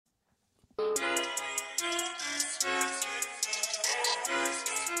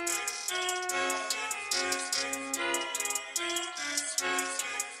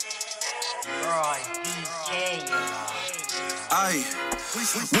We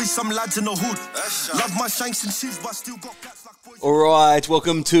some lads in the hood. Love my shanks and shoes, but still got cats like boys. All right,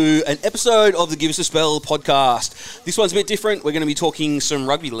 welcome to an episode of the Give Us a Spell podcast. This one's a bit different. We're going to be talking some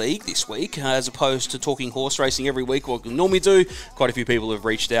rugby league this week, as opposed to talking horse racing every week, like we normally do. Quite a few people have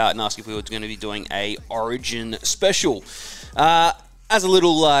reached out and asked if we were going to be doing a Origin special. As a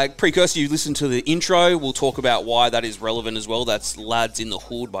little precursor, you listen to the intro. We'll talk about why that is relevant as well. That's Lads in the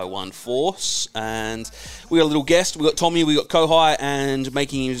Hood by One Force. And we got a little guest. We got Tommy, we got Kohai, and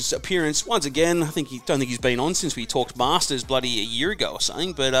making his appearance once again. Don't think he's been on since we talked Masters bloody a year ago or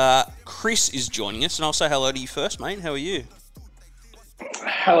something. But Chris is joining us, and I'll say hello to you first, mate. How are you?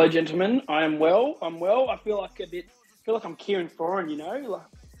 Hello, gentlemen. I am well. I feel like I'm Kieran Foran, you know, like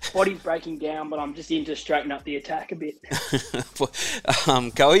body's breaking down, but I'm just in to straighten up the attack a bit.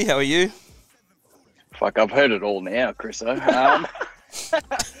 Coey, how are you? Fuck, I've heard it all now, Chriso.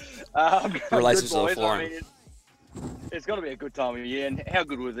 Relates himself for him. It's got to be a good time of year. And how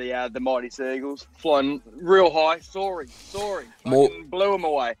good were the mighty Seagulls? Flying real high, soaring. Blew them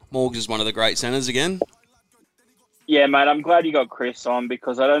away. Morgs is one of the great centres again. Yeah, mate, I'm glad you got Chris on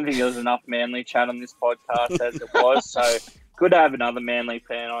because I don't think there was enough Manly chat on this podcast as it was. So good to have another Manly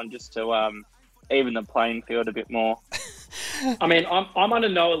fan on just to even the playing field a bit more. I mean, I'm under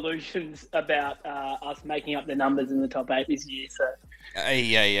no illusions about us making up the numbers in the top 8 this year. So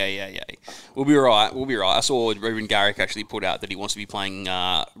yeah. We'll be right. I saw Ruben Garrick actually put out that he wants to be playing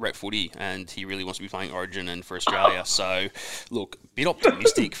rep footy and he really wants to be playing Origin and for Australia. So, look, a bit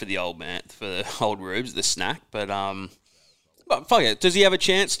optimistic for the old man, for the old Rubes, the snack. But fuck it. Does he have a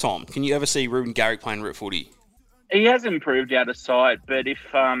chance, Tom? Can you ever see Ruben Garrick playing rep footy? He has improved out of sight, but if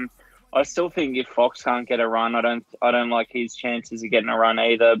I still think if Fox can't get a run, I don't like his chances of getting a run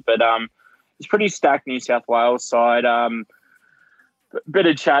either. But it's pretty stacked New South Wales side. Bit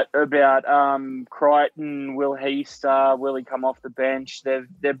of chat about Crichton. Will he come off the bench?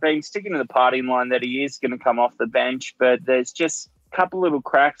 They've been sticking to the party line that he is going to come off the bench, but there's just a couple little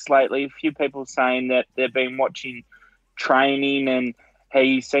cracks lately. A few people saying that they've been watching training and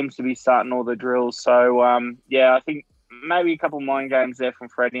he seems to be starting all the drills. So, I think maybe a couple mind games there from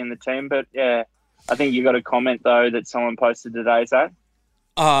Freddie and the team. But, yeah, I think you got a comment, though, that someone posted today, Zach.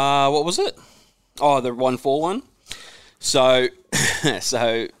 What was it? Oh, the 1-4 one? So I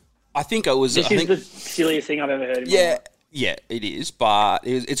think it was... This is the silliest thing I've ever heard. Yeah, it is, but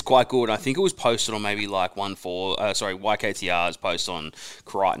it's quite good. I think it was posted on maybe like YKTR's post on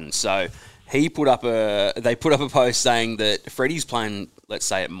Crichton. So they put up a post saying that Freddie's playing, let's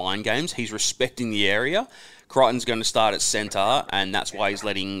say, at mind games. He's respecting the area. Crichton's going to start at centre, and that's why he's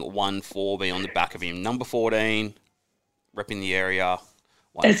letting 1-4 be on the back of him. Number 14, repping the area.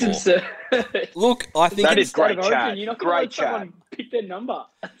 That's absurd. Look, I think that is great chat. You're not going to let someone pick their number.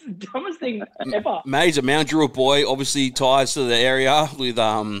 That's the dumbest thing ever. Mate, he's a Mount Druitt boy. Obviously ties to the area with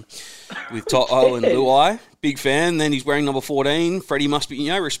Toto and Luai. Big fan. Then he's wearing number 14. Freddie must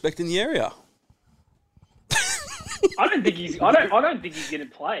be, respecting the area. I don't think he's going to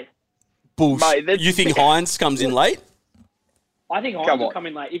play. Bullshit. Mate, you think Hines comes in late? I think Hines will come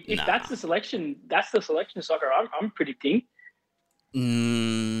in late. If that's the selection of soccer I'm predicting.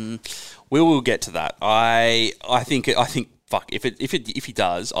 We will get to that. I think. Fuck. If he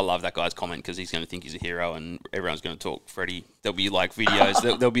does, I love that guy's comment because he's going to think he's a hero and everyone's going to talk Freddie. There'll be like videos.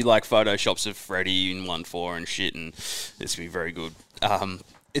 there'll be like photoshops of Freddie in 1-4 and shit, and it's going to be very good.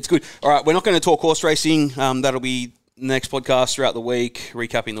 It's good. All right, we're not going to talk horse racing. That'll be next podcast throughout the week,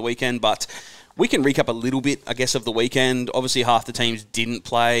 recapping the weekend, but we can recap a little bit, I guess, of the weekend. Obviously, half the teams didn't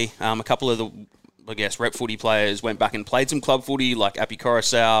play. A couple of the rep footy players went back and played some club footy, like Api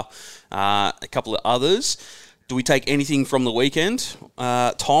Coruscant, a couple of others. Do we take anything from the weekend,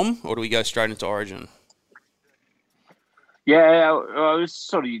 Tom, or do we go straight into Origin? Yeah, it was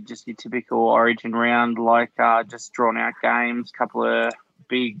sort of just your typical Origin round, like just drawn out games, couple of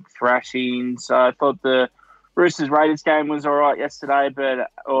big thrashings. I thought the Roosters Raiders game was all right yesterday,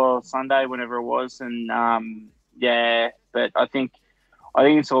 or Sunday, whenever it was, and but I think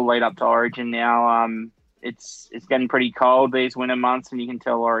it's all lead up to Origin now. It's getting pretty cold these winter months, and you can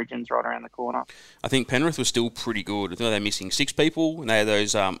tell Origin's right around the corner. I think Penrith was still pretty good. I think they're missing 6 people, and they had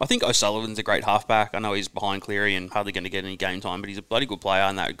those. I think O'Sullivan's a great halfback. I know he's behind Cleary and hardly going to get any game time, but he's a bloody good player.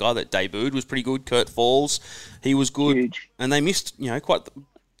 And that guy that debuted was pretty good. Kurt Falls, he was good. Huge. And they missed, quite.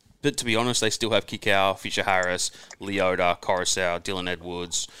 But to be honest, they still have Kikau, Fisher Harris, Leota, Coruscant, Dylan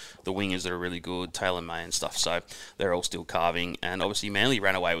Edwards, the wingers that are really good, Taylor May and stuff. So they're all still carving. And obviously Manly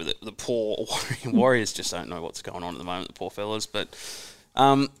ran away with it. The poor Warriors just don't know what's going on at the moment, the poor fellas. But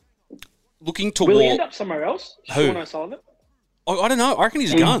looking toward... Will he end up somewhere else? Who? Sean O'Sullivan? I don't know. I reckon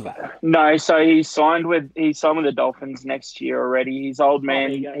he's gone. No, so he signed with the Dolphins next year already. His old there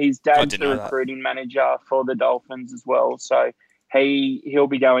man, you go. his I dad's didn't the know that. recruiting manager for the Dolphins as well. So he'll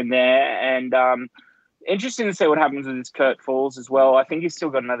be going there. And interesting to see what happens with this Kurt Falls as well. I think he's still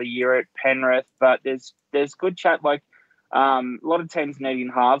got another year at Penrith, but there's good chat. Like a lot of teams needing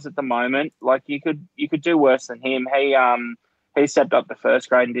halves at the moment. Like you could do worse than him. He stepped up the first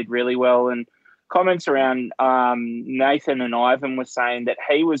grade and did really well. And comments around Nathan and Ivan were saying that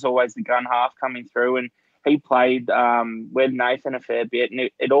he was always the gun half coming through, and he played with Nathan a fair bit, and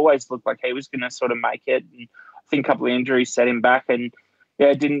it always looked like he was going to sort of make it. And I think a couple of injuries set him back, and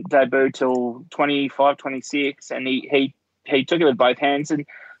yeah, didn't debut till 25, 26, and he took it with both hands. And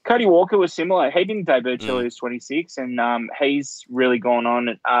Cody Walker was similar. He didn't debut till he was 26, and he's really gone on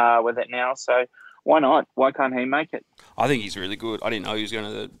with it now. So why not? Why can't he make it? I think he's really good. I didn't know he was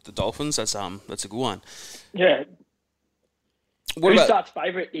going to the Dolphins. That's a good one. Yeah. What Who about starts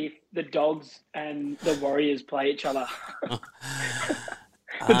favourite if the Dogs and the Warriors play each other? The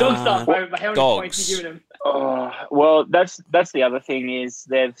Dogs start favourite, but how many points are you giving them? Oh, well, that's the other thing is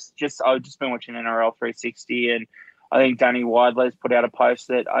I've just been watching NRL 360, and I think Danny Widler's put out a post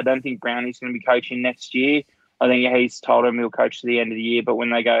that I don't think Brownie's going to be coaching next year. I think he's told him he'll coach to the end of the year, but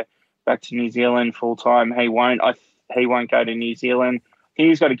when they go back to New Zealand full time, he won't. He won't go to New Zealand. I think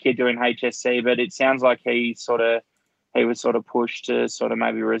he's got a kid doing HSC, but it sounds like he was sort of pushed to sort of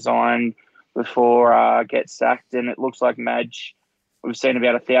maybe resign before get sacked, and it looks like Madge. We've seen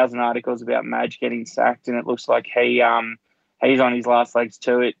about 1,000 articles about Madge getting sacked, and it looks like he's on his last legs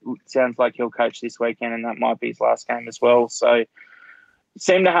too. It sounds like he'll coach this weekend, and that might be his last game as well. So it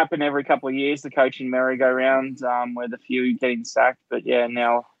seemed to happen every couple of years, the coaching merry-go-round, with a few getting sacked. But yeah,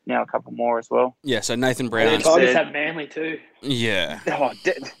 now a couple more as well. Yeah, so Nathan Brown. The Tigers have Manly too. Yeah. Oh,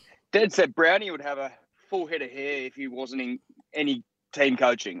 Dead said Brownie would have a full head of hair if he wasn't in any team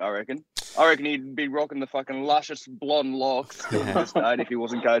coaching, I reckon. I reckon he'd be rocking the fucking luscious blonde locks to this date if he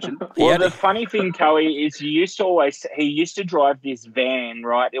wasn't coaching. Well, the funny thing, Coey, is he used to drive this van,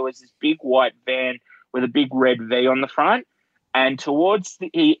 right? It was this big white van with a big red V on the front. And towards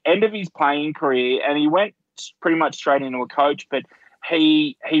the end of his playing career, and he went pretty much straight into a coach, but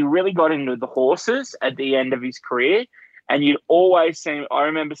he really got into the horses at the end of his career. And you'd always see him, I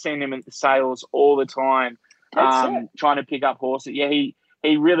remember seeing him at the sales all the time, trying to pick up horses. Yeah,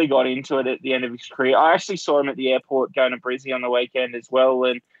 he really got into it at the end of his career. I actually saw him at the airport going to Brizzy on the weekend as well,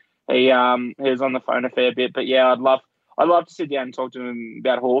 and he was on the phone a fair bit. But yeah, I'd love to sit down and talk to him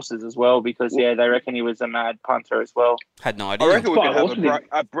about horses as well, because yeah, they reckon he was a mad punter as well. Had no idea. I reckon we could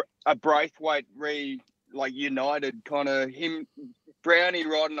have a Braithwaite united kind of him. Brownie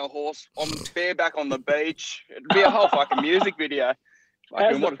riding a horse on bareback on the beach. It'd be a whole fucking music video.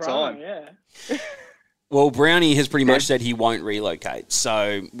 Fucking what a time. Yeah. Well, Brownie has pretty much said he won't relocate.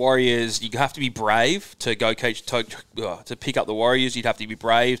 So Warriors, you have to be brave to go coach to pick up the Warriors. You'd have to be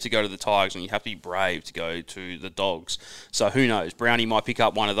brave to go to the Tigers, and you have to be brave to go to the Dogs. So who knows? Brownie might pick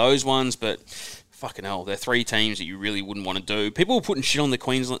up one of those ones, but fucking hell, they're three teams that you really wouldn't want to do. People were putting shit on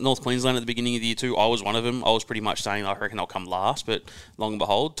the North Queensland at the beginning of the year too. I was one of them. I was pretty much saying I reckon I'll come last, but long and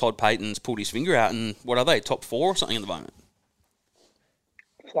behold, Todd Payton's pulled his finger out, and what are they, top 4 or something at the moment?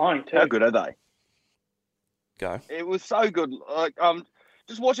 Flying too. How good are they? Go. It was so good. Like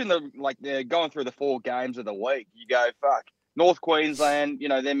just watching they're going through the 4 games of the week. You go, fuck. North Queensland,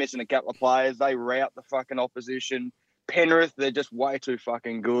 they're missing a couple of players. They rout the fucking opposition. Penrith, they're just way too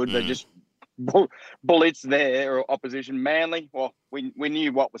fucking good. They're just blitz their opposition. Manly, well, we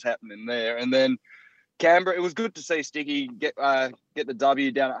knew what was happening there. And then Canberra, it was good to see Sticky get the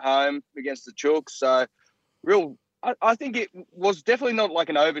W down at home against the Chooks. So I think it was definitely not like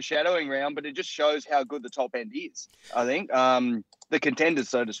an overshadowing round, but it just shows how good the top end is. I think the contenders,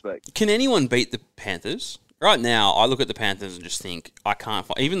 so to speak. Can anyone beat the Panthers? Right now, I look at the Panthers and just think I can't.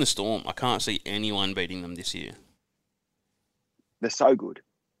 Even the Storm, I can't see anyone beating them this year. They're so good,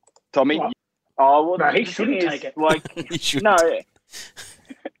 Tommy. What? Oh well, no, he shouldn't take it. Like He should. no.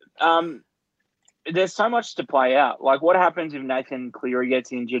 There's so much to play out. Like, what happens if Nathan Cleary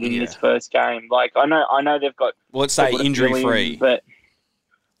gets injured in this first game? Like, I know they've got. Well, let's say injury free, but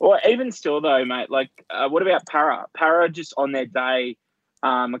even still though, mate. Like, what about Para? Para just on their day,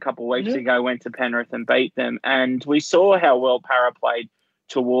 a couple of weeks ago went to Penrith and beat them, and we saw how well Para played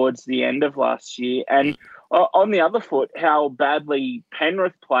towards the end of last year, and on the other foot, how badly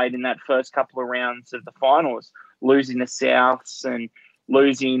Penrith played in that first couple of rounds of the finals, losing to Souths and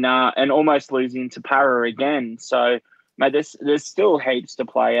losing and almost losing to Para again. So, mate, there's still heaps to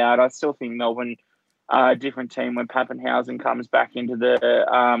play out. I still think Melbourne are a different team when Pappenhausen comes back into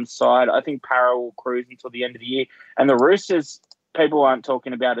the side. I think Para will cruise until the end of the year. And the Roosters, people aren't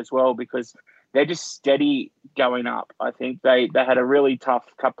talking about as well because they're just steady going up. I think they had a really tough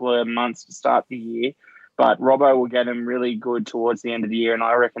couple of months to start the year, but Robbo will get them really good towards the end of the year, and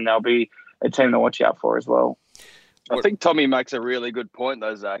I reckon they'll be a team to watch out for as well. I think Tommy makes a really good point,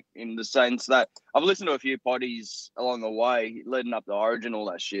 though, Zach, in the sense that I've listened to a few potties along the way, leading up to Origin,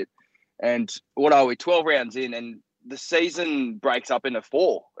 all that shit. And what are we, 12 rounds in, and the season breaks up into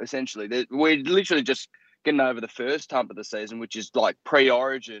 4, essentially. We're literally just getting over the first hump of the season, which is like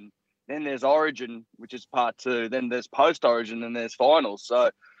pre-Origin. Then there's Origin, which is part 2. Then there's post-Origin, and there's finals. So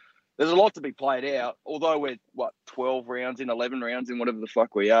there's a lot to be played out, although we're, 12 rounds in, 11 rounds in, whatever the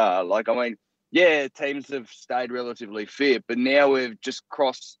fuck we are. Like, I mean, yeah, teams have stayed relatively fit, but now we've just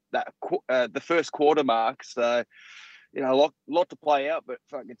crossed that the first quarter mark. So, you know, a lot to play out, but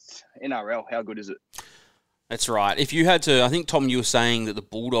fuck, it's NRL. How good is it? That's right. If you had to, I think, Tom, you were saying that the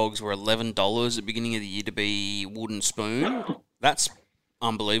Bulldogs were $11 at the beginning of the year to be Wooden Spoon. That's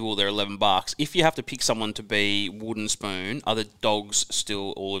unbelievable. They're $11. If you have to pick someone to be Wooden Spoon, are the Dogs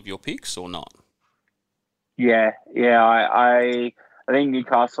still all of your picks or not? Yeah. I think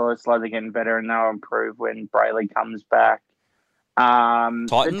Newcastle is slowly getting better, and they'll improve when Brayley comes back.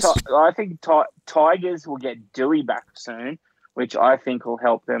 Titans? I think Tigers will get Dewey back soon, which I think will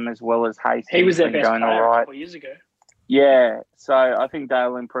help them as well as Hastings. He was their best going player all a right. couple of years ago. Yeah, so I think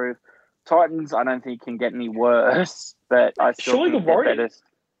they'll improve. Titans, I don't think can get any worse, but I still Surely think the Warriors. they're better.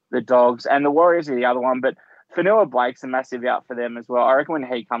 The Dogs and the Warriors are the other one, but Fanua Blake's a massive out for them as well. I reckon when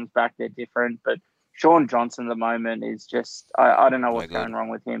he comes back, they're different, but Sean Johnson at the moment is just I don't know what's going wrong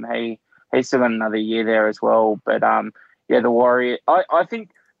with him. He's still got another year there as well. But the Warriors. I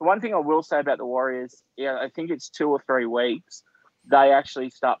think the one thing I will say about the Warriors, I think it's 2 or 3 weeks. They actually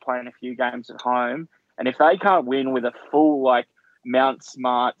start playing a few games at home, and if they can't win with a full Mount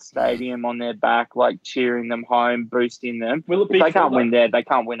Smart Stadium on their back, cheering them home, boosting them, if they can't win there, they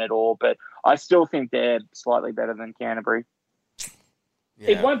can't win at all. But I still think they're slightly better than Canterbury.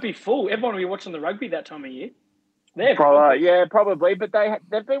 Yeah. It won't be full. Everyone will be watching the rugby that time of year. Probably. But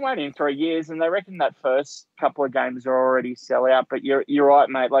they've been waiting 3 years, and they reckon that first couple of games are already sell out. But you're right,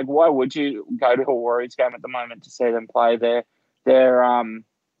 mate. Why would you go to a Warriors game at the moment to see them play? They're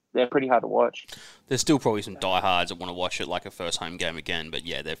pretty hard to watch. There's still probably some diehards that want to watch it like a first home game again. But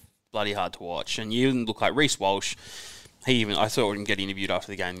yeah, they're bloody hard to watch. And you even look like Reece Walsh. I saw him get interviewed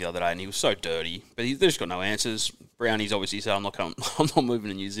after the game the other day, and he was so dirty. But they just got no answers. Brownie's obviously said, I'm not moving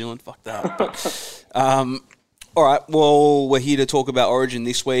to New Zealand. Fuck that. But, all right, well, we're here to talk about Origin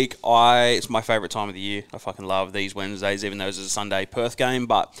this week. It's my favourite time of the year. I fucking love these Wednesdays, even though it's a Sunday Perth game.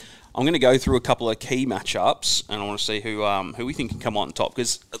 But I'm going to go through a couple of key matchups, and I want to see who we think can come on top.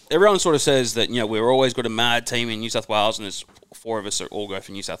 Because everyone sort of says that, we've always got a mad team in New South Wales, and there's 4 of us that all go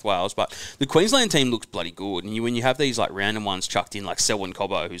for New South Wales. But the Queensland team looks bloody good. And when you have these random ones chucked in, like Selwyn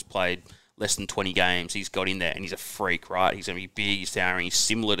Cobbo, who's played less than 20 games, he's got in there, and he's a freak, right? He's going to be big, he's towering, he's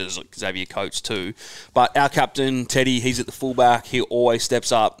similar to Xavier Coates too. But our captain, Teddy, he's at the fullback. He always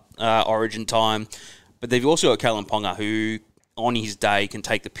steps up Origin time. But they've also got Callum Ponga, who on his day can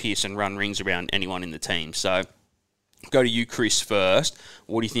take the piss and run rings around anyone in the team. So go to you, Chris, first.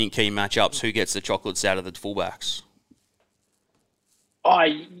 What do you think key matchups? Who gets the chocolates out of the fullbacks?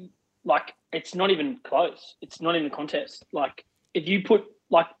 It's not even close. It's not in the contest. If you put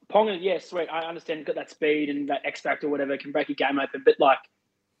Ponga, yeah, sweet. I understand he's got that speed and that X factor, whatever, can break a game open. But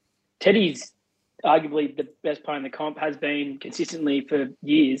Teddy's arguably the best player in the comp, has been consistently for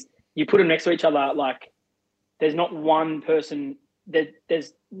years. You put them next to each other, there's not one person.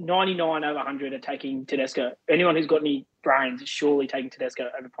 There's 99 over 100 are taking Tedesco. Anyone who's got any brains is surely taking Tedesco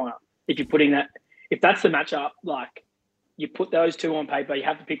over Ponga. If that's the matchup, you put those 2 on paper, you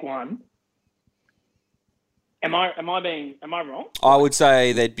have to pick one. Am I wrong? I would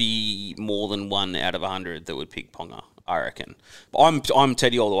say there'd be more than 1 out of 100 that would pick Ponga, I reckon. But I'm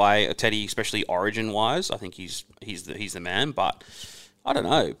Teddy all the way. Teddy, especially Origin wise, I think he's the man. But I don't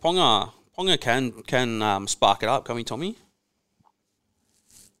know. Ponga can spark it up, can't we, Tommy?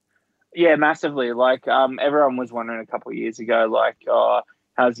 Yeah, massively. Everyone was wondering a couple of years ago,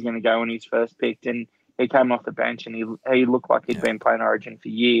 how's he going to go when he's first picked? And he came off the bench and he looked like he'd been playing Origin for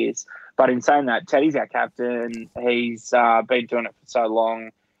years. But in saying that, Teddy's our captain. He's been doing it for so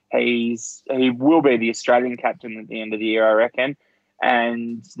long. He will be the Australian captain at the end of the year, I reckon.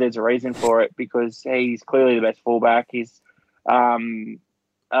 And there's a reason for it because he's clearly the best fullback. He's in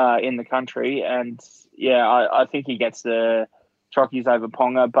the country. And, I think he gets the chockies over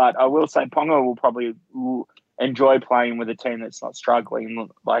Ponga. But I will say Ponga will probably enjoy playing with a team that's not struggling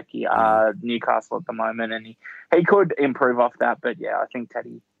like Newcastle at the moment. And he could improve off that. But, I think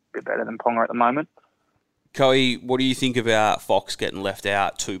Teddy a bit better than Ponga at the moment. Coey, what do you think about Fox getting left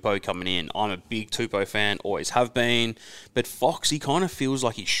out, Tupou coming in? I'm a big Tupou fan, always have been. But Fox, he kind of feels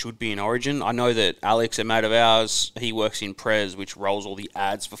like he should be in Origin. I know that Alex, a mate of ours, he works in Prez, which rolls all the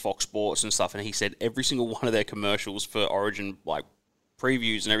ads for Fox Sports and stuff, and he said every single one of their commercials for Origin, like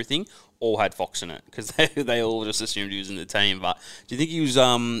previews and everything, all had Fox in it because they all just assumed he was in the team. But do you think he was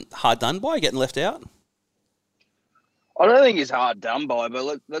hard done by getting left out? I don't think it's hard done by,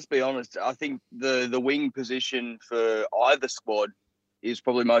 but let's be honest. I think the wing position for either squad is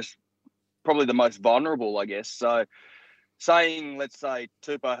probably the most vulnerable, I guess. So saying, let's say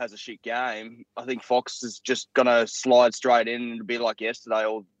Tupou has a shit game, I think Fox is just going to slide straight in and be like yesterday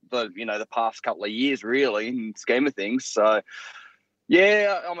or the past couple of years, really, in the scheme of things. So,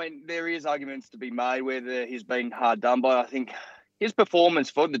 yeah, I mean, there is arguments to be made whether he's been hard done by. I think his performance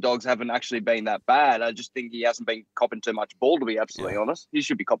for the Dogs haven't actually been that bad. I just think he hasn't been copping too much ball, to be absolutely honest. He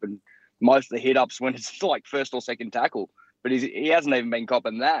should be copping most of the hit-ups when it's like first or second tackle. But he hasn't even been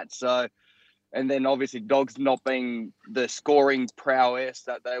copping that. So, and then obviously Dogs not being the scoring prowess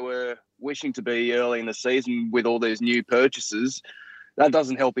that they were wishing to be early in the season with all these new purchases, that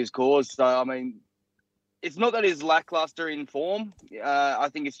doesn't help his cause. So, I mean, it's not that he's lackluster in form. I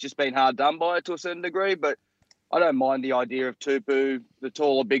think it's just been hard done by to a certain degree, but I don't mind the idea of Tupou, the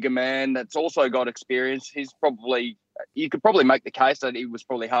taller, bigger man that's also got experience. You could probably make the case that he was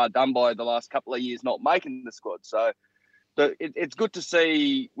probably hard done by the last couple of years not making the squad. So it's good to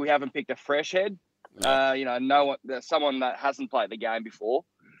see we haven't picked a fresh head. Someone that hasn't played the game before.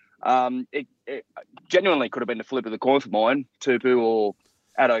 It genuinely could have been the flip of the coin for mine, Tupou or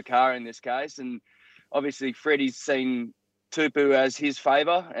Addo-Carr in this case. And obviously Freddie's seen Tupou as his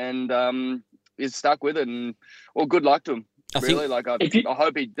favour and is stuck with it, and good luck to him. I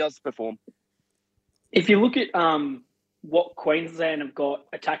hope he does perform. If you look at what Queensland have got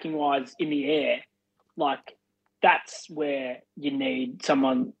attacking wise in the air, like that's where you need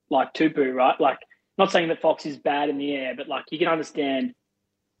someone like Tupou, right? Like, not saying that Fox is bad in the air, but like you can understand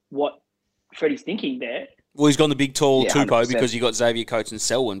what Freddie's thinking there. Well, he's gone the big tall Tupou because you got Xavier Coates and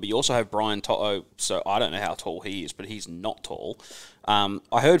Selwyn, but you also have Brian To'o, so I don't know how tall he is, but he's not tall. I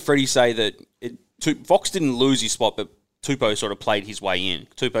heard Freddie say that Fox didn't lose his spot, but Tupou sort of played his way in.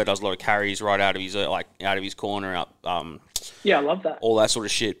 Tupou does a lot of carries right out of his corner, up. I love that. All that sort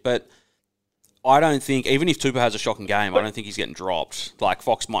of shit. But I don't think, even if Tupou has a shocking game, I don't think he's getting dropped. Like,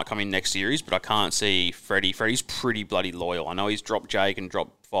 Fox might come in next series, but I can't see Freddie. Freddie's pretty bloody loyal. I know he's dropped Jake and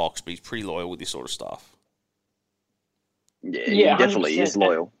dropped Fox, but he's pretty loyal with this sort of stuff. Yeah, he definitely is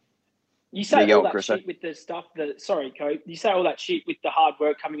loyal. You say all that shit with the stuff sorry, Coach. You say all that shit with the hard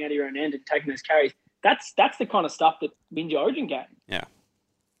work coming out of your own end and taking those carries. That's the kind of stuff that wins your Origin game. Yeah.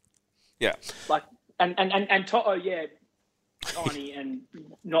 Yeah. Like, and To'o, tiny and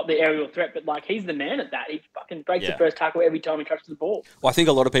not the aerial threat, but like he's the man at that. He fucking breaks the first tackle every time he touches the ball. Well, I think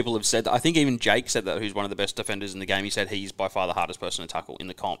a lot of people have said that. I think even Jake said that, who's one of the best defenders in the game. He said he's by far the hardest person to tackle in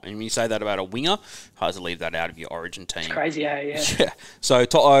the comp. And when you say that about a winger, hard to leave that out of your Origin team. It's crazy, yeah. So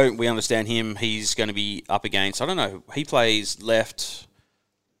To'o, we understand him. He's going to be up against, I don't know, he plays left.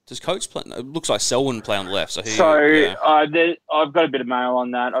 Does Coates play? It looks like Selwyn play on the left. I've got a bit of mail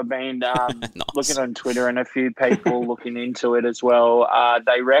on that. I've been nice. looking on Twitter and a few people looking into it as well.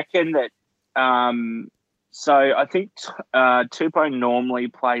 They reckon that so I think Tupou normally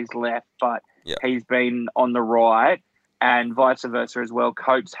plays left, but he's been on the right, and vice versa as well.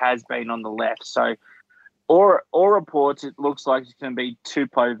 Coates has been on the left. So all reports, it looks like it's going to be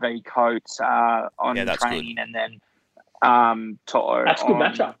Tupou v Coates on training, good. And then To'o. That's a good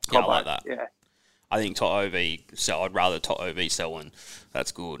matchup. Yeah, I like that. Yeah. I think To'o v. I'd rather To'o v Selwyn.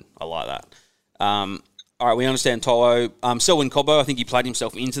 That's good. I like that. All right, we understand To'o. Selwyn Cobbo, I think he played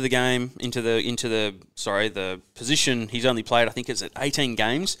himself into the game, into the position. He's only played, I think it's at 18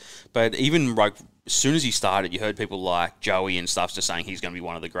 games. But even like as soon as he started, you heard people like Joey and stuff just saying he's going to be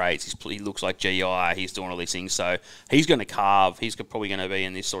one of the greats. He looks like GI. He's doing all these things. So he's going to carve. He's probably going to be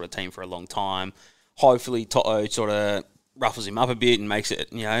in this sort of team for a long time. Hopefully To'o sort of ruffles him up a bit and makes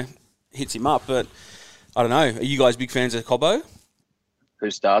it, hits him up. But I don't know. Are you guys big fans of Cobbo? Who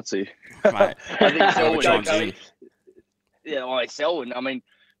starts here? Mate, I think Selwyn. Selwyn. I mean,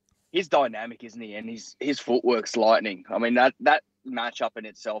 he's dynamic, isn't he? And his footwork's lightning. I mean, that matchup in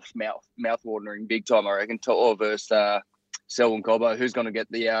itself's mouth-watering big time, I reckon. To'o versus Selwyn Cobbo. Who's going to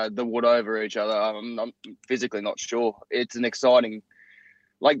get the wood over each other? I'm physically not sure. It's an exciting...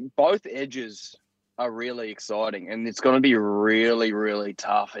 Like, both edges are really exciting, and it's going to be really, really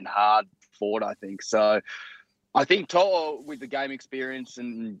tough and hard fought, I think. So, I think To'o, with the game experience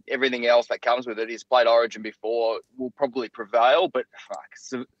and everything else that comes with it, he's played Origin before, will probably prevail. But fuck,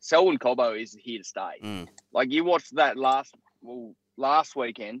 Selwyn Cobbo is here to stay. Like you watched that last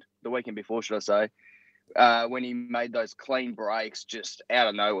weekend, the weekend before, should I say, when he made those clean breaks just out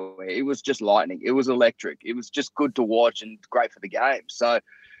of nowhere. It was just lightning. It was electric. It was just good to watch and great for the game. So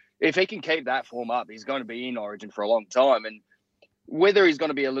if he can keep that form up, he's going to be in Origin for a long time. And whether he's going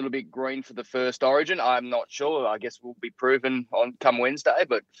to be a little bit green for the first Origin, I'm not sure. I guess we'll be proven on come Wednesday.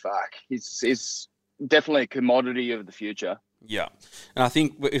 But fuck, he's definitely a commodity of the future. Yeah, and I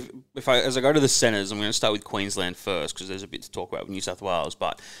think as I go to the centres, I'm going to start with Queensland first because there's a bit to talk about with New South Wales.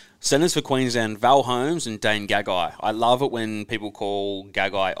 But centres for Queensland, Val Holmes and Dane Gagai. I love it when people call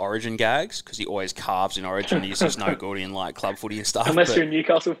Gagai Origin Gags because he always carves in Origin. He's just no good in like club footy and stuff. Unless you're a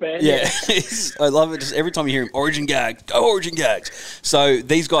Newcastle fan. Yeah, I love it. Just every time you hear him, Origin Gags, go Origin Gags. So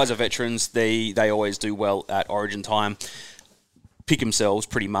these guys are veterans. They always do well at Origin time. Pick themselves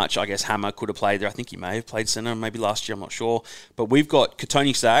pretty much. I guess Hammer could have played there. I think he may have played centre maybe last year. I'm not sure. But we've got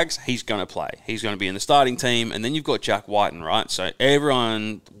Katoni Sags. He's going to play. He's going to be in the starting team. And then you've got Jack Whiten, right? So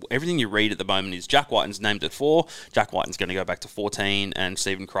everything you read at the moment is Jack Whiten's named at 4. Jack Whiten's going to go back to 14. And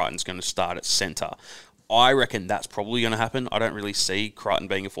Stephen Crichton's going to start at centre. I reckon that's probably going to happen. I don't really see Crichton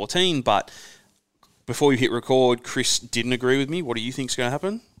being a 14. But before you hit record, Chris didn't agree with me. What do you think's going to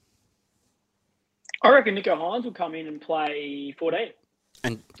happen? I reckon Nicho Hynes will come in and play 14.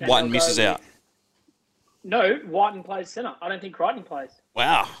 And Whiten misses out. No, Whiten plays centre. I don't think Crichton plays.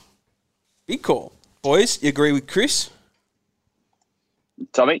 Wow. Big call. Boys, you agree with Chris?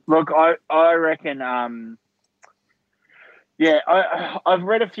 Tommy? Look, I reckon, I've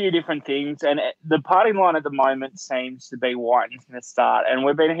read a few different things, and the party line at the moment seems to be Whiten's going to start. And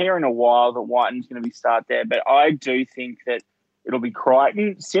we've been hearing a while that Whiten's going to be start there, but I do think that it'll be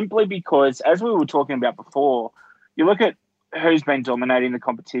Crichton simply because, as we were talking about before, you look at who's been dominating the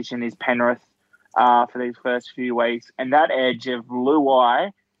competition is Penrith for these first few weeks, and that edge of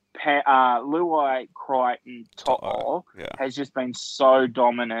Luai, Crichton, To'o has just been so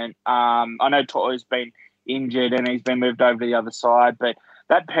dominant. I know To'o's been injured and he's been moved over to the other side, but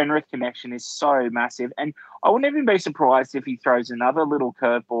that Penrith connection is so massive. And I wouldn't even be surprised if he throws another little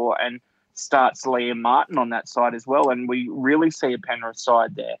curveball and starts Liam Martin on that side as well, and we really see a Penrith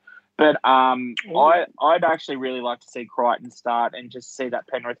side there. But I'd actually really like to see Crichton start and just see that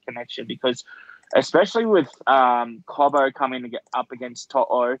Penrith connection because, especially with Cobbo coming to get up against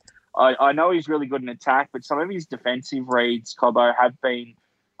To'o, I know he's really good in attack, but some of his defensive reads, Cobbo, have been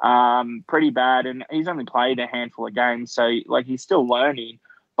pretty bad, and he's only played a handful of games, so like he's still learning.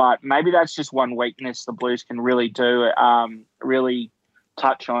 But maybe that's just one weakness the Blues can really really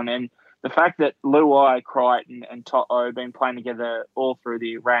touch on. And the fact that Luai, Crichton, and To'o have been playing together all through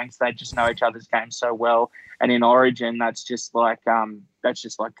the ranks, they just know each other's game so well. And in Origin, that's just like gold,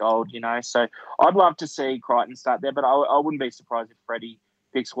 you know. So I'd love to see Crichton start there, but I wouldn't be surprised if Freddie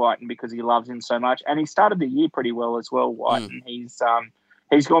picks Whiten because he loves him so much. And he started the year pretty well as well, Whiten. He's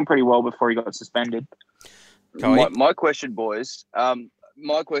gone pretty well before he got suspended. My question, boys.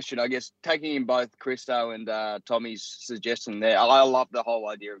 My question, I guess, taking in both Christo and Tommy's suggestion there, I love the whole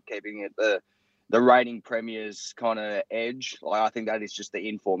idea of keeping it the reigning premiers kind of edge. Like, I think that is just the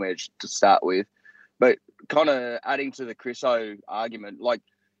inform edge to start with. But kind of adding to the Christo argument, like,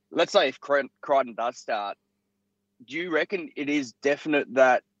 let's say if Crichton does start, do you reckon it is definite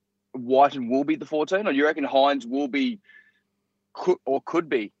that Whiten will be the 14, or do you reckon Hynes will be could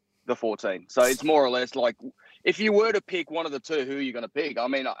be the 14? So it's more or less like, if you were to pick one of the two, who are you going to pick? I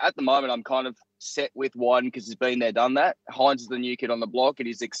mean, at the moment, I'm kind of set with Whiten because he's been there, done that. Hynes is the new kid on the block. It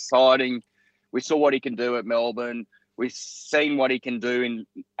is exciting. We saw what he can do at Melbourne. We've seen what he can do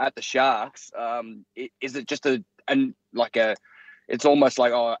at the Sharks. Is it just it's almost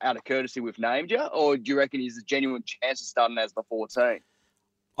like, out of courtesy we've named you? Or do you reckon he's a genuine chance of starting as the 14?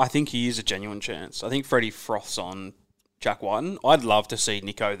 I think he is a genuine chance. I think Freddie froths on Jack Whiten. I'd love to see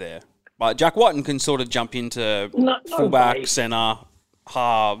Nicho there. But Jack Whiten can sort of jump into fullback, centre,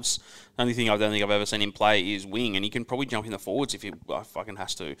 halves. The only thing I don't think I've ever seen him play is wing, and he can probably jump in the forwards if he fucking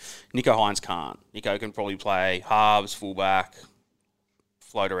has to. Nicho Hynes can't. Nicho can probably play halves, fullback,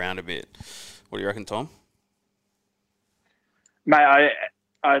 float around a bit. What do you reckon, Tom? Mate,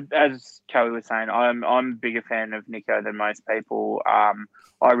 I as Kelly was saying, I'm a bigger fan of Nicho than most people. I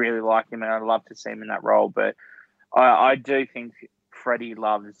really like him, and I'd love to see him in that role. But I do think Freddie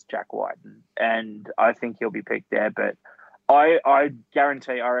loves Jack Whiten, and I think he'll be picked there. But I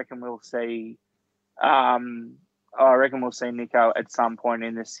guarantee, I reckon we'll see Nicho at some point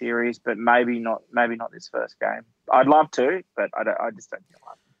in this series, but maybe not this first game. I'd love to, but I just don't think it'll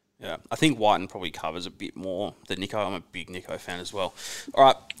happen. Yeah, I think Whiten probably covers a bit more than Nico. I'm a big Nico fan as well. All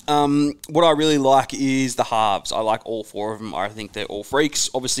right, what I really like is the halves. I like all four of them. I think they're all freaks.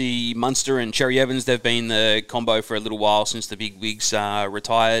 Obviously, Munster and Cherry Evans, they've been the combo for a little while since the big wigs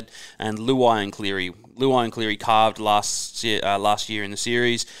retired. And Luai and Cleary. Luai and Cleary carved last year in the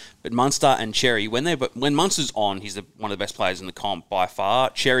series. But Munster and Cherry, when Munster's on, he's one of the best players in the comp by far.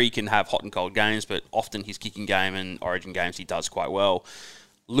 Cherry can have hot and cold games, but often his kicking game and Origin games he does quite well.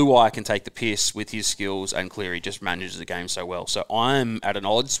 Luai can take the piss with his skills, and Cleary just manages the game so well. So I'm at an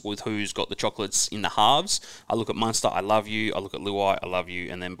odds with who's got the chocolates in the halves. I look at Munster, I love you. I look at Luai, I love you.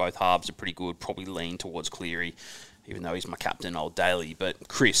 And then both halves are pretty good. Probably lean towards Cleary, even though he's my captain, Old Daly. But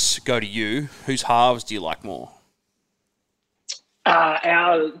Chris, go to you. Whose halves do you like more?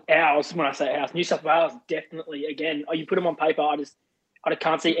 Ours, when I say ours, New South Wales, definitely. Again, you put them on paper, I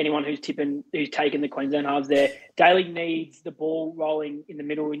can't see anyone who's taken the Queensland halves there. Daly needs the ball rolling in the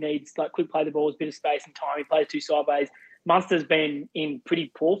middle. He needs quick play the balls, bit of space and time. He plays two sideways. Munster's been in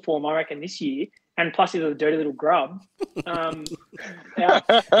pretty poor form, I reckon, this year. And plus he's a dirty little grub. Luai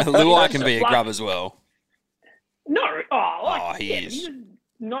can be a grub as well. No, he is. He's a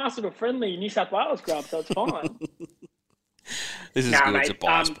nice little friendly New South Wales grub, so it's fine. This is good. It's a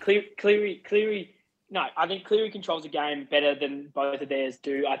bias. Cleary. No, I think Cleary controls the game better than both of theirs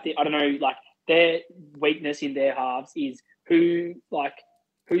do. I don't know, their weakness in their halves is who's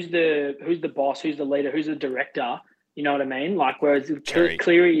the boss, who's the leader, who's the director. You know what I mean? Whereas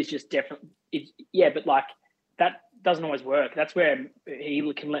Cleary is just definitely, but that doesn't always work. That's where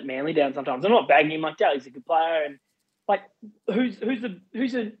he can let Manly down sometimes. I'm not bagging him. Daly's a good player, and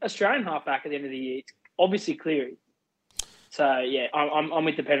who's an Australian halfback at the end of the year? It's obviously Cleary. So yeah, I'm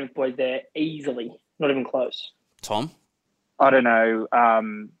with the Penrith boys there easily. Not even close. Tom? I don't know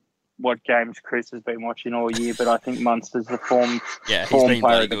what games Chris has been watching all year, but I think Munster's the form he's been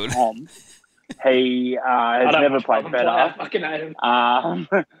player good. of the comp. He has never played better. I fucking hate him.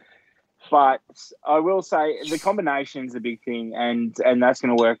 But I will say the combination's a big thing, and that's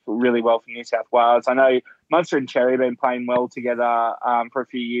going to work really well for New South Wales. I know Munster and Cherry have been playing well together for a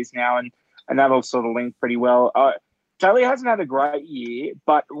few years now, and that'll sort of link pretty well. Daly hasn't had a great year,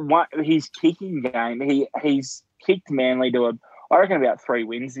 but his kicking game, he's kicked Manly to I reckon about 3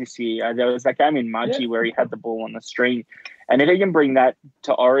 wins this year. There was that game in Mudgee where he had the ball on the string, and if he can bring that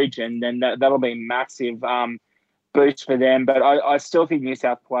to Origin, then that'll be a massive boost for them. But I still think New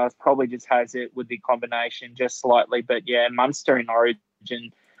South Wales probably just has it with the combination just slightly. But yeah, Munster in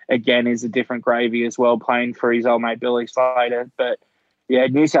Origin again is a different gravy as well, playing for his old mate Billy Slater. But yeah,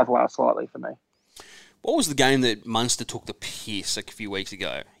 New South Wales slightly for me. What was the game that Munster took the piss a few weeks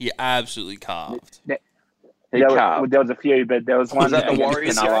ago? He absolutely carved. There was a few, but there was one that the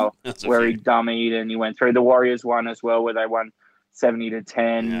Warriors where he dummied and he went through. The Warriors one as well, where they won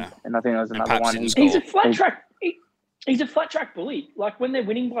 70-10, and I think there was another one. He's a flat track. He's a flat track bully. When they're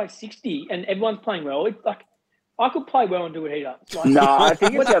winning by 60 and everyone's playing well, it's I could play well and do what he does. No, I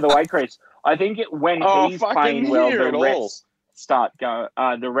think it's the other way, Chris. I think when he's playing well,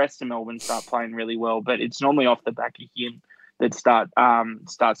 the rest of Melbourne start playing really well, but it's normally off the back of him that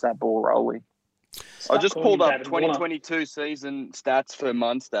starts that ball rolling. I just pulled up 2022 season stats for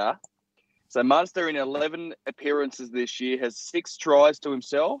Munster. So Munster in 11 appearances this year has 6 tries to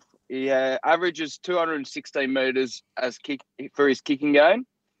himself. He averages 216 metres for his kicking game,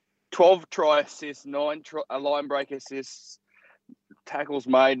 12 try assists, 9 line break assists, tackles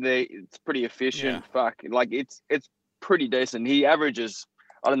made. It's pretty efficient. Yeah. It's pretty decent. He averages,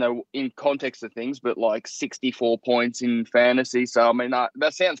 I don't know, in context of things, but 64 points in fantasy. So, I mean,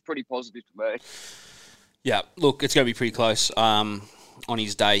 that sounds pretty positive to me. Yeah, look, it's going to be pretty close. On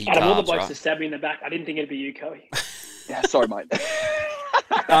his day, he Out of all the carves, blokes right? to stab me in the back, I didn't think it'd be you, Coey. Yeah, sorry, mate.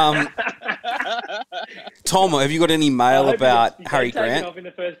 Tom, have you got any mail about Harry Grant? Off in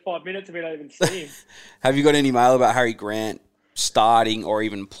the first 5 minutes and we don't even see him. Have you got any mail about Harry Grant starting or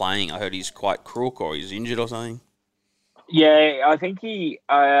even playing? I heard he's quite crook or he's injured or something. Yeah, I think he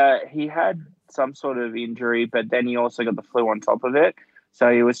had some sort of injury, but then he also got the flu on top of it, so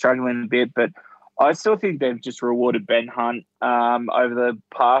he was struggling a bit. But I still think they've just rewarded Ben Hunt over the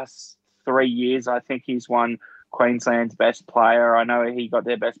past 3 years. I think he's won Queensland's best player. I know he got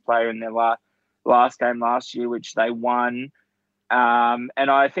their best player in their last game last year, which they won. And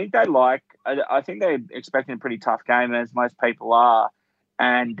I think I think they're expecting a pretty tough game, as most people are.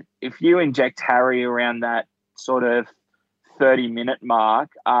 And if you inject Harry around that sort of 30-minute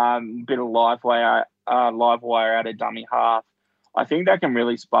mark, bit of live wire out of dummy half, I think that can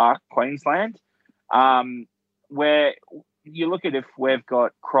really spark Queensland. Where you look at if we've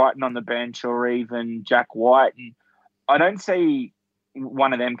got Crichton on the bench or even Jack White, and I don't see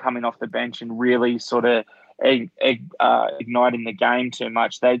one of them coming off the bench and really sort of igniting the game too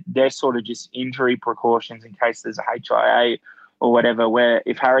much. They're sort of just injury precautions in case there's a HIA or whatever. Where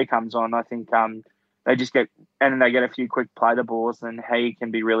if Harry comes on, I think they just get a few quick play the balls, and he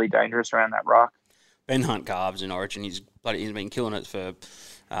can be really dangerous around that rock. Ben Hunt calves in Origin. He's been killing it for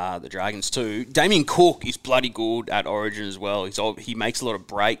the Dragons too. Damien Cook is bloody good at Origin as well. He makes a lot of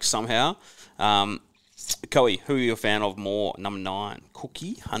breaks somehow. Coey, who are you a fan of more? Number 9,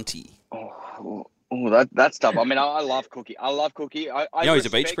 Cookie Hunty. Oh, that's tough. I mean, I love Cookie. I you know he's a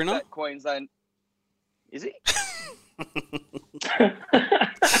beach sprinter? Queensland. Is he?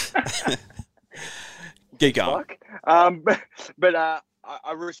 Keep going. But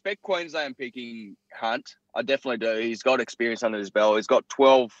I respect Queensland picking Hunt. I definitely do. He's got experience under his belt. He's got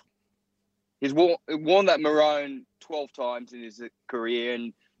 12. He's worn that maroon 12 times in his career,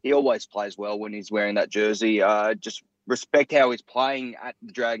 and he always plays well when he's wearing that jersey. Just respect how he's playing at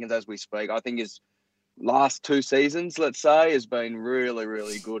the Dragons as we speak. I think his last 2 seasons, let's say, has been really,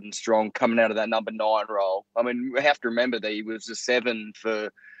 really good and strong coming out of that number 9 role. I mean, we have to remember that he was a 7 for,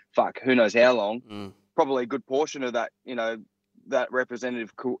 who knows how long. Probably a good portion of that, that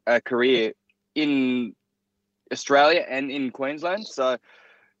representative career in Australia and in Queensland. So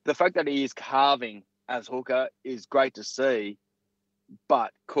the fact that he is carving as hooker is great to see.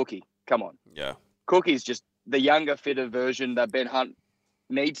 But Cookie, come on. Yeah. Cookie's just the younger, fitter version that Ben Hunt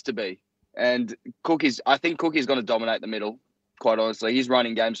needs to be. And I think Cookie's going to dominate the middle, quite honestly. He's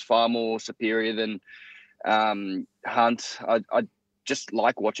running games far more superior than Hunt. I just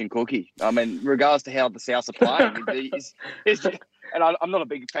like watching Cookie. I mean, regards to how the Souths are playing, and I'm not a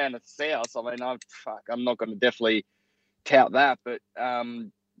big fan of the Souths. I mean, I'm not going to definitely tout that. But,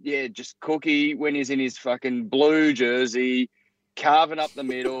 just Cookie, when he's in his fucking blue jersey, carving up the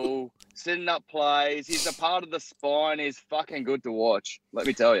middle, setting up plays. He's a part of the spine. He's fucking good to watch, let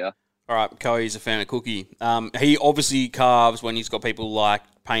me tell you. All right, Coey's a fan of Cookie. He obviously carves when he's got people like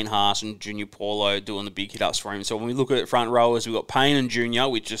Payne Haas and Junior Paulo doing the big hit-ups for him. So when we look at front rowers, we've got Payne and Junior,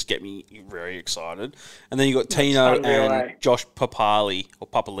 which just get me very excited. And then you've got Tino and Josh Papali'i.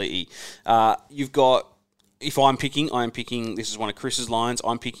 You've got, if I'm picking, this is one of Chris's lines,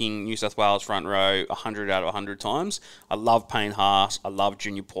 I'm picking New South Wales front row 100 out of 100 times. I love Payne Haas. I love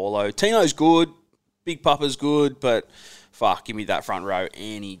Junior Paulo. Tino's good. Big Papa's good, but give me that front row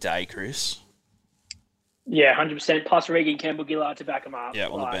any day, Chris. Yeah, 100%. Plus Regan Campbell-Gillard to back them up. Yeah,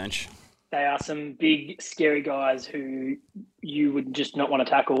 on the bench. They are some big, scary guys who you would just not want to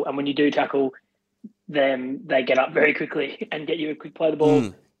tackle. And when you do tackle them, they get up very quickly and get you a quick play the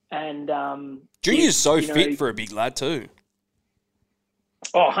ball. And Junior's so fit for a big lad too.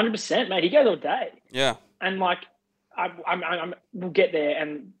 Oh, 100%, mate. He goes all day. Yeah. And we'll get there,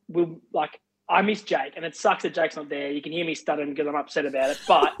 and I miss Jake, and it sucks that Jake's not there. You can hear me stuttering because I'm upset about it.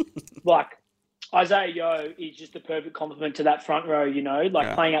 But Isaiah Yeo is just the perfect complement to that front row.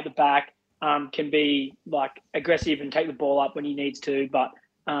 Playing out the back, can be aggressive and take the ball up when he needs to, but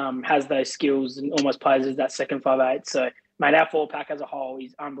has those skills and almost plays as that second 5'8". So, mate, our 4-pack as a whole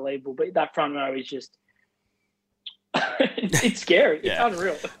is unbelievable. But that front row is just it's scary. It's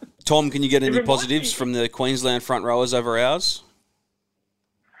unreal. Tom, can you get any positives from the Queensland front rowers over ours?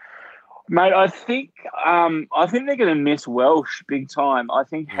 Mate, I think they're going to miss Welsh big time. I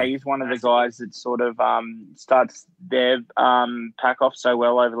think he's one of the guys that sort of starts their pack off so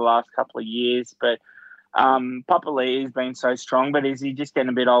well over the last couple of years. But Papali'i has been so strong, but is he just getting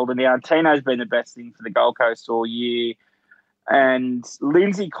a bit older now? Tino's been the best thing for the Gold Coast all year. And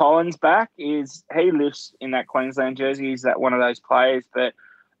Lindsay Collins he lifts in that Queensland jersey. He's one of those players, but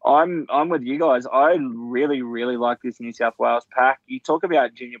I'm with you guys. I really, really like this New South Wales pack. You talk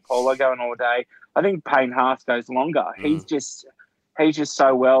about Junior Paulo going all day. I think Payne Haas goes longer. He's just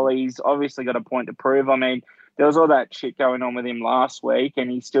so well. He's obviously got a point to prove. I mean, there was all that shit going on with him last week,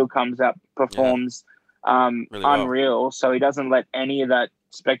 and he still comes up, performs really unreal. Well. So he doesn't let any of that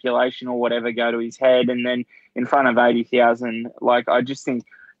speculation or whatever go to his head. And then in front of 80,000, I just think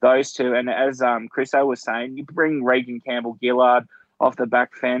those two. And as Chriso was saying, you bring Regan Campbell-Gillard off the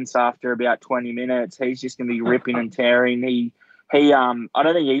back fence after about 20 minutes. He's just going to be ripping and tearing. I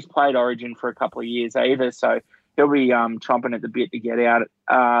don't think he's played Origin for a couple of years either, so he'll be chomping at the bit to get out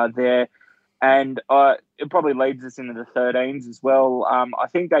there. And it probably leads us into the 13s as well. I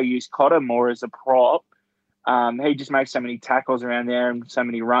think they use Cotter more as a prop. He just makes so many tackles around there and so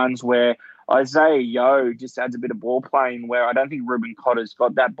many runs, where Isaiah Yeo just adds a bit of ball playing, where I don't think Ruben Cotter's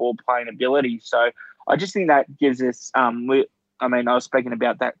got that ball playing ability. So I just think that gives us I was speaking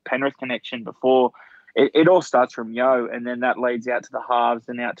about that Penrith connection before. It all starts from Yeo, and then that leads out to the halves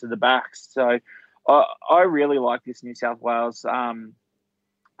and out to the backs. So I really like this New South Wales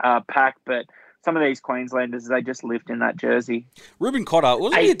pack, but some of these Queenslanders, they just lift in that jersey. Ruben Cotter,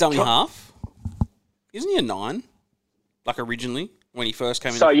 wasn't he a dummy half? Isn't he a 9? Like originally when he first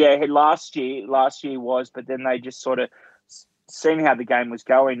came in. So yeah, last year was, but then they just sort of seen how the game was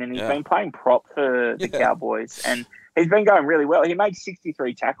going, and he's been playing prop for the Cowboys, and he's been going really well. He made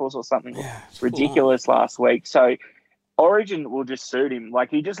 63 tackles or something ridiculous last week. So Origin will just suit him.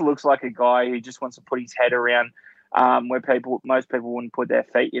 Like, he just looks like a guy who just wants to put his head around where most people wouldn't put their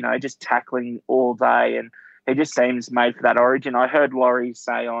feet, just tackling all day. And he just seems made for that Origin. I heard Laurie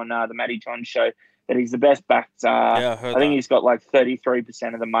say on the Matty John show that he's the best backed. I think he's got like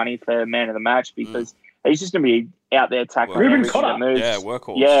 33% of the money for man of the match because he's just going to be out there tackling everything that moves. Yeah,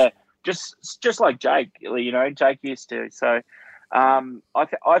 workhorse. Yeah, just like Jake, Jake used to. So I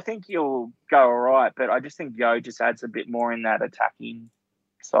think he'll go all right, but I just think Yo just adds a bit more in that attacking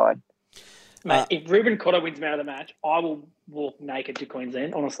side. Mate, if Ruben Cotter wins man of the match, I will walk naked to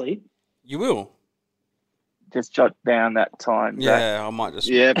Queensland, honestly. You will? Just jot down that time. Yeah, I might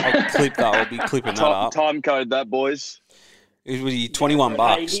just I'll clip that. I'll be clipping that up. Time code that, boys. It was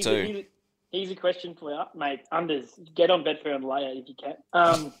 $21 too. Here's a question for you, mate. Unders, get on Betfair and lay it if you can.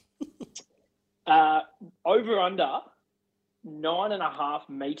 Over under 9.5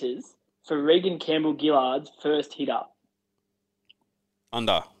 meters for Regan Campbell-Gillard's first hitter.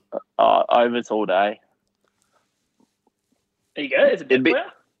 Under. Overs all day. There you go. It's a bit for you.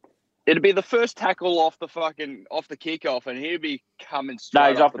 It'd be the first tackle off the kickoff, and he'll be coming straight. No,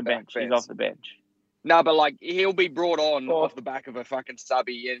 he's off the bench. He's off the bench. No, but like he'll be brought on off the back of a fucking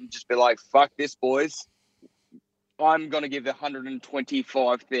subby and just be like, "Fuck this, boys! I'm gonna give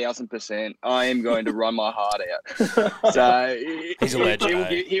 125,000%. I am going to run my heart out." So he's a legend.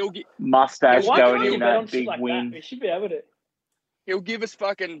 He'll get mustache going in that big win. We should be able to. He'll give us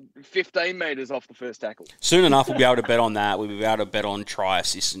fucking 15 metres off the first tackle. Soon enough, we'll be able to bet on that. We'll be able to bet on try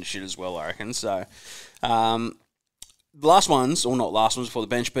assists and shit as well, I reckon. So, the last ones, or not last ones for the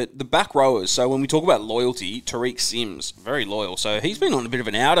bench, but the back rowers. So when we talk about loyalty, Tariq Sims, very loyal. So he's been on a bit of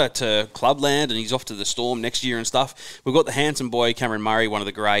an outer to Clubland, and he's off to the Storm next year and stuff. We've got the handsome boy, Cameron Murray, one of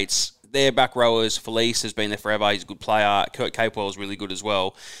the greats. Their back rowers, Felice has been there forever. He's a good player. Kurt Capewell is really good as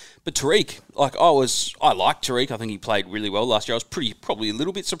well. But Tariq, I liked Tariq. I think he played really well last year. I was probably a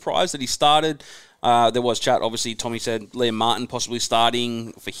little bit surprised that he started. There was chat. Obviously, Tommy said Liam Martin possibly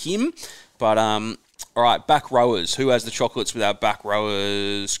starting for him. But, all right, back rowers. Who has the chocolates with our back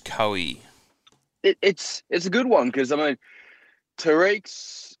rowers? Coey. It's a good one because, I mean,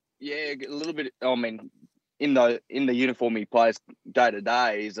 Tariq's, a little bit, in the uniform he plays day to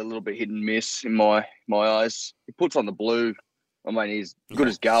day, he's a little bit hit and miss in my eyes. He puts on the blue. I mean, he's good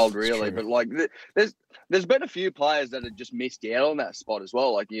as gold, really. But like, there's been a few players that have just missed out on that spot as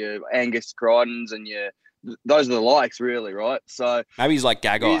well, like your Angus Crichtons and those are the likes, really, right? So maybe he's like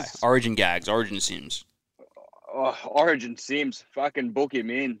Gagai, Origin Gags, Origin Sims. Origin Sims, fucking book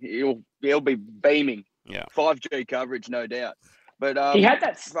him in. He'll be beaming. Yeah, 5G coverage, no doubt. But he had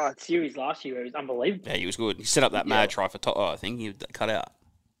that series last year where it was unbelievable. Yeah, he was good. He set up that mad try for I think he cut out.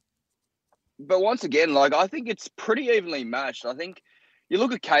 But once again, like, I think it's pretty evenly matched. I think you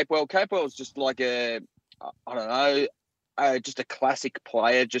look at Capewell. Capewell is just like just a classic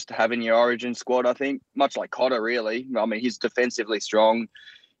player just to have in your Origin squad, I think. Much like Cotter, really. I mean, he's defensively strong.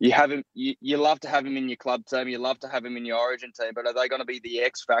 You have him. You love to have him in your club team. You love to have him in your Origin team. But are they going to be the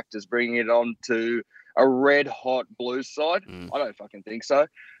X factors bringing it on to a red-hot Blues side? I don't fucking think so.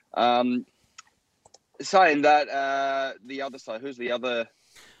 Saying that, the other side, who's the other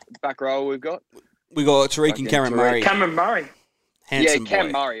back row we've got? We got Tariq and Cameron Murray. Cameron Murray. Handsome Cam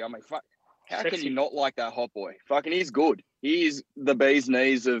boy. Murray. I mean, how can you not like that hot boy? Fucking, he's good. He's the bee's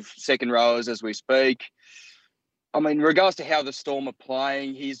knees of second rowers as we speak. I mean, in regards to how the Storm are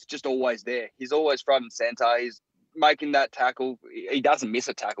playing, he's just always there. He's always front and centre. He's making that tackle. He doesn't miss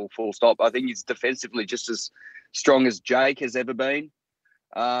a tackle, full stop. I think he's defensively just as strong as Jake has ever been.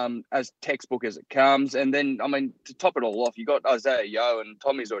 As textbook as it comes. And then, I mean, to top it all off, you got Isaiah Yeo, and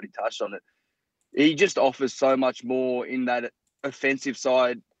Tommy's already touched on it. He just offers so much more in that offensive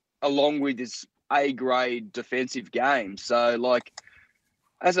side, along with his A-grade defensive game. So, like,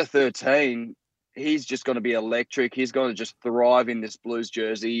 as a 13, he's just going to be electric. He's going to just thrive in this Blues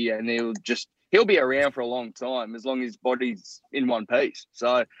jersey, and he'll be around for a long time as long as his body's in one piece.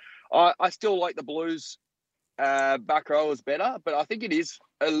 So, I still like the Blues back row is better, but I think it is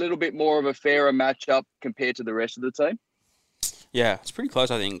a little bit more of a fairer matchup compared to the rest of the team. Yeah, it's pretty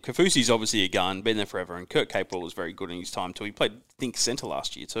close, I think. Kafusi's obviously a gun, been there forever, and Kurt Capewell was very good in his time too. He played, I think, centre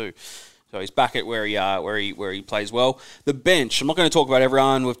last year too. So he's back at where he plays well. The bench. I'm not going to talk about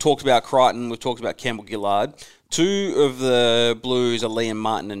everyone. We've talked about Crichton. We've talked about Campbell Gillard. Two of the Blues are Liam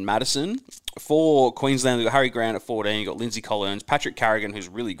Martin and Madison. For Queensland, we've got Harry Grant at 14. You've got Lindsay Collins, Patrick Carrigan, who's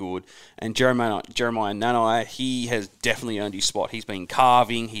really good, and Jeremiah Nanai. He has definitely earned his spot. He's been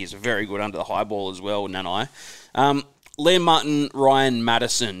carving. He is very good under the high ball as well, Nanai. Liam Martin, Ryan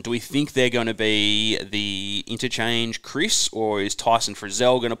Madison. Do we think they're going to be the interchange, Chris, or is Tyson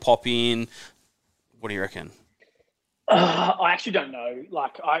Frizzell going to pop in? What do you reckon? I actually don't know.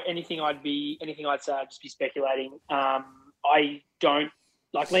 Anything I'd say, I'd just be speculating. I don't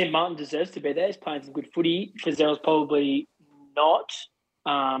Liam Martin deserves to be there. He's playing some good footy. Frizzell's probably not.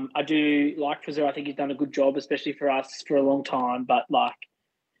 I do like Frizzell. I think he's done a good job, especially for us for a long time. But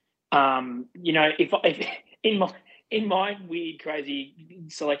if in my weird, crazy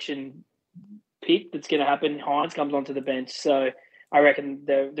selection pick that's going to happen, Hines comes onto the bench. So I reckon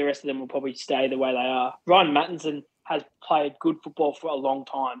the rest of them will probably stay the way they are. Ryan Mattinson has played good football for a long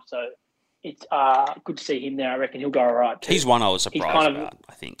time, so it's good to see him there. I reckon he'll go all right too. He's one I was surprised about,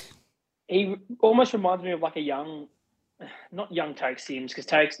 I think. He almost reminds me of like a young, not young Tarek Sims,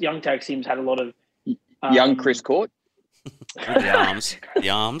 because young Tarek Sims had a lot of... young Chris Court? The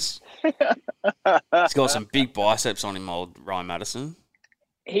arms. He's got some big biceps on him, old Ryan Madison.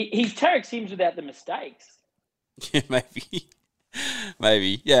 He's Tarek Sims without the mistakes. Yeah,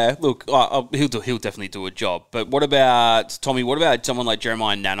 maybe. Yeah, look, he'll definitely do a job. But what about, Tommy, what about someone like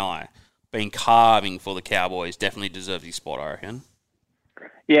Jeremiah Nanai being carving for the Cowboys? Definitely deserves his spot, I reckon.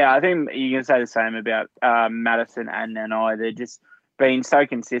 Yeah, I think you can say the same about Madison and Nanai. They're just been so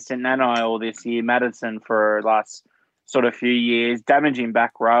consistent. Nanai all this year, Madison for the last sort of few years, damaging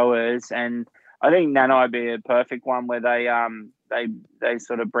back rowers. And I think Nanai would be a perfect one where they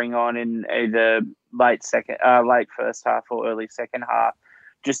sort of bring on in either late first half or early second half,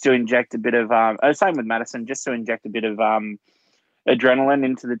 just to inject a bit of same with Madison, just to inject a bit of adrenaline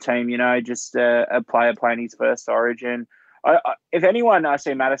into the team. Just a player playing his first Origin. If anyone, I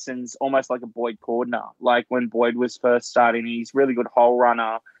see Madison's almost like a Boyd Cordner. Like when Boyd was first starting, he's a really good hole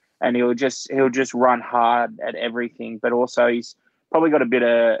runner, and he'll just run hard at everything. But also he's probably got a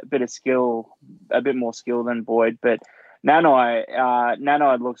bit of skill, a bit more skill than Boyd. But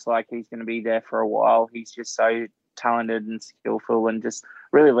Nanai looks like he's going to be there for a while. He's just so talented and skillful, and just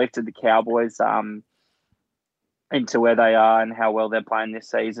really lifted the Cowboys into where they are and how well they're playing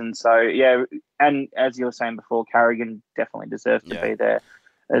this season. So, yeah, and as you were saying before, Carrigan definitely deserves to be there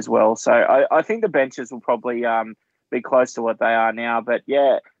as well. So I think the benches will probably be close to what they are now. But,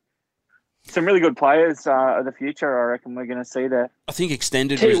 yeah, some really good players of the future I reckon we're going to see there. I think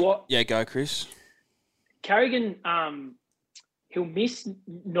extended... Tell you what, yeah, go, Chris. Carrigan, he'll miss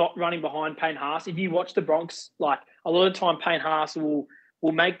not running behind Payne Haas. If you watch the Bronx, a lot of the time Payne Haas will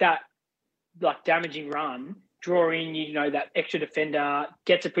make that damaging run, draw in, that extra defender,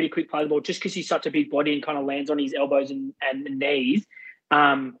 gets a pretty quick play the ball just because he's such a big body and kind of lands on his elbows and knees.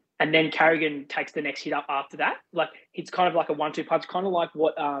 And then Carrigan takes the next hit up after that. It's kind of like a 1-2 punch, kind of like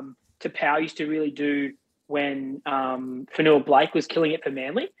what Tapau used to really do when Fanua Blake was killing it for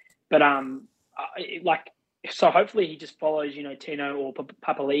Manly. But so hopefully he just follows, Tino or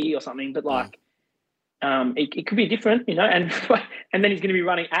Papali'i or something. But it could be different, and and then he's going to be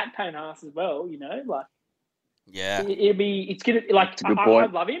running at Payne Haas as well, Yeah, it's gonna I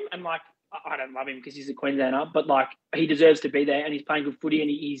love him, and I don't love him because he's a Queenslander, but he deserves to be there, and he's playing good footy, and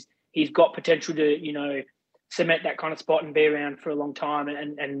he's got potential to cement that kind of spot and be around for a long time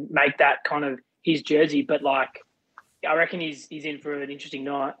and make that kind of his jersey. But I reckon he's in for an interesting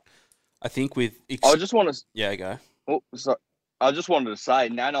night. I think I just want to... Yeah, go. Oh, sorry. I just wanted to say,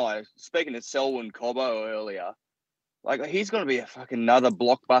 Nanai, speaking of Selwyn Cobbo earlier, he's going to be a fucking another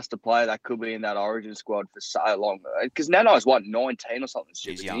blockbuster player that could be in that Origin squad for so long. Because Nanai's, 19 or something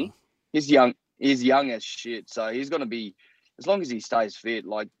stupid. He's young. He's young. He's young as shit. So he's going to be, as long as he stays fit,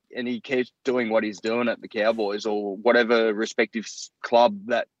 and he keeps doing what he's doing at the Cowboys or whatever respective club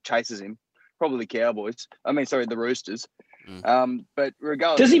that chases him, probably the Cowboys. The Roosters. But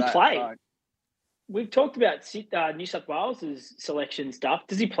regardless, does he play? We've talked about New South Wales' selection stuff.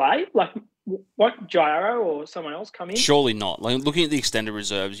 Does he play? What, Jairo or someone else come in? Surely not. Looking at the extended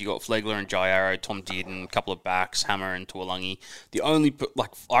reserves, you got Flegler and Jairo, Tom Dearden, a couple of backs, Hammer and Tuolangi. The only,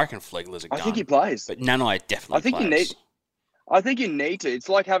 I reckon Flegler's a gun. I think he plays. But Nanai definitely plays. I think you need to. It's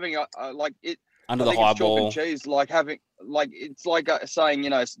like having under the high ball. Chalk and cheese, it's like saying,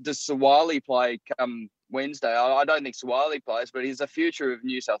 does Sawali play Wednesday? I don't think Sawali plays, but he's the future of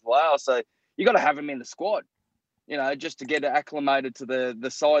New South Wales. So you got to have him in the squad. just to get acclimated to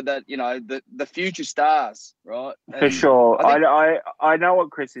the side that, the future stars, right? For And sure. I think, I know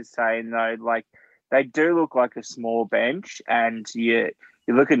what Chris is saying, though. Like, they do look like a small bench, and you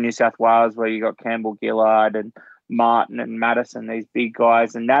look at New South Wales where you got Campbell Gillard and Martin and Madison, these big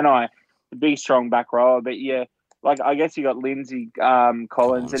guys, and Nanai, the big, strong back rower. But, yeah, like, I guess you got Lindsay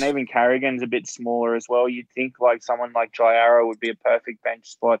Collins, and even Carrigan's a bit smaller as well. You'd think, like, someone like Jairo would be a perfect bench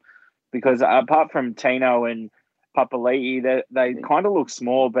spot because apart from Tino and Papali'i, they kind of look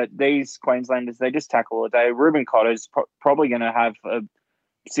small, but these Queenslanders, they just tackle all day. Ruben Cotter's probably going to have a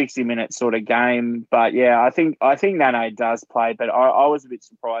 60-minute sort of game. But, yeah, I think Nane does play, but I was a bit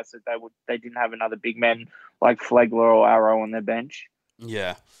surprised that they didn't have another big man like Flegler or Arrow on their bench.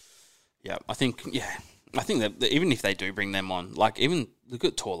 Yeah. I think that even if they do bring them on, like even look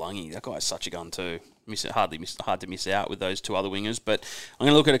at Torlangi, that guy's such a gun too. Hard to miss out with those two other wingers. But I'm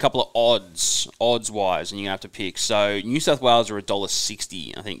going to look at a couple of odds wise, and you're going to have to pick. So New South Wales are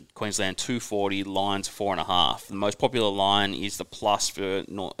 $1.60. I think Queensland $2.40. Lions $4.50. The most popular line is the plus for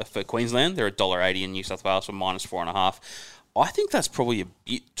Queensland. They're $1.80 in New South Wales for minus 4.5. I think that's probably a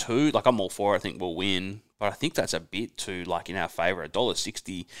bit too. Like I'm all for it. I think we'll win. But I think that's a bit too, like, in our favour.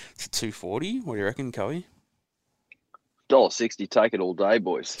 $1.60 to $2.40. What do you reckon, Coey? $1.60, take it all day,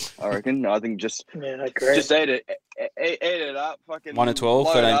 boys. I reckon. I think just eat it up. Fucking 1 to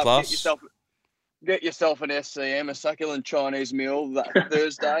 12, 13 plus. Get yourself an SCM, a succulent Chinese meal that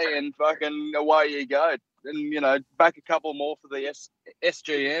Thursday, and fucking away you go. And back a couple more for the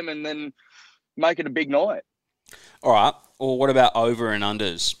SGM, and then make it a big night. All right. Well, what about over and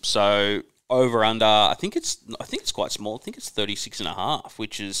unders? So over under, I think it's quite small. I think it's 36.5,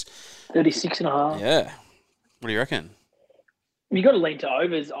 which is 36.5. Yeah. What do you reckon? You got to lean to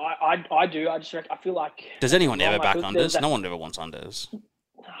overs. I do. I just reckon, I feel like. Does anyone ever back unders? No one ever wants unders.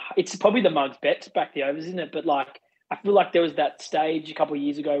 It's probably the most bet to back the overs, isn't it? But like, I feel like there was that stage a couple of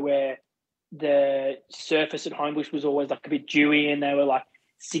years ago where the surface at Homebush was always like a bit dewy, and they were like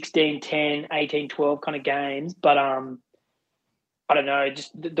 16-10, 18-12 kind of games. But I don't know,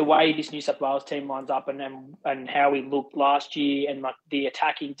 just the way this New South Wales team lines up and how we looked last year, and like the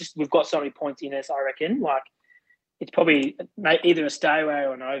attacking, just we've got so many points in us. I reckon like. It's probably either a stay away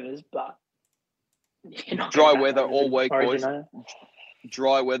or an overs, but dry weather all week, boys.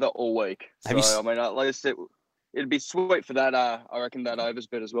 Dry weather all week. At least it'd be sweet for that. I reckon that overs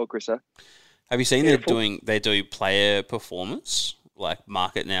bet as well, Chris. Have you seen they do player performance like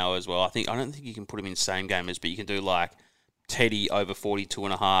market now as well? I don't think you can put them in same gamers, but you can do like Teddy over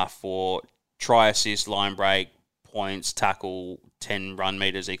 42.5 for try assist, line break, points, tackle, 10 run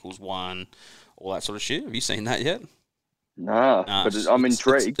meters equals 1. All that sort of shit. Have you seen that yet? Nah, but I'm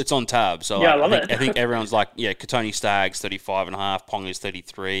intrigued. It's on tab. So yeah, I love it. I think everyone's like, yeah, Katoni Staggs 35.5, Ponga's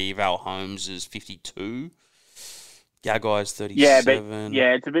 33, Val Holmes is 52, Gagai's 37. Yeah, but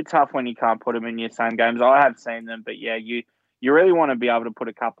it's a bit tough when you can't put them in your same games. I have seen them, but yeah, you really want to be able to put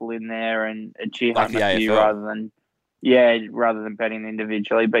a couple in there and cheer like home a few rather than betting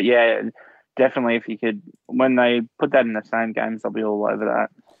individually. But yeah, definitely if you could, when they put that in the same games, I'll be all over that.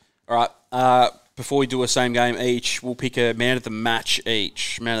 All right. Before we do a same game each, we'll pick a man of the match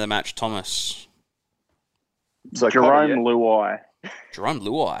each. Man of the match, Thomas. So Jerome Luai. Jerome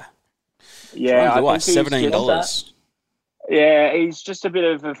Luai. Yeah, Jerome Luai, $17. Yeah, he's just a bit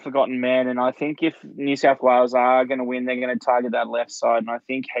of a forgotten man, and I think if New South Wales are going to win, they're going to target that left side, and I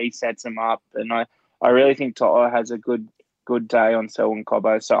think he sets them up. And I really think Toto has a good day on Selwyn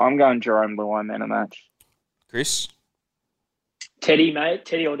Cobbo, so I'm going Jerome Luai, man of the match. Chris? Teddy, mate.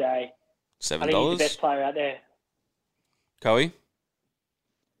 Teddy all day. $7. I think he's the best player out there. Coey?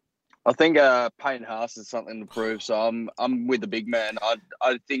 I think Payne Haas is something to prove, so I'm with the big man.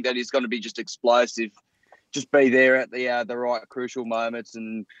 I think that he's going to be just explosive, just be there at the right crucial moments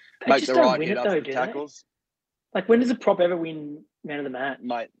and make the right hit up tackles. Like, when does a prop ever win man of the match?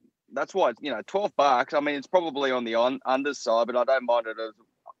 Mate, that's why, $12. I mean, it's probably on the under side, but I don't mind it.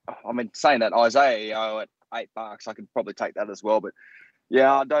 Saying that Isaiah at $8, I could probably take that as well. But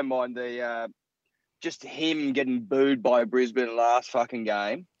yeah, I don't mind just him getting booed by Brisbane last fucking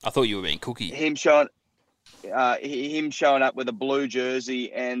game. I thought you were being cookie. Him showing up with a blue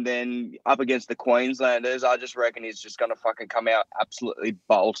jersey and then up against the Queenslanders. I just reckon he's just going to fucking come out absolutely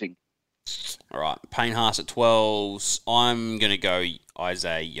bolting. All right, Payne Haas at 12s. I'm going to go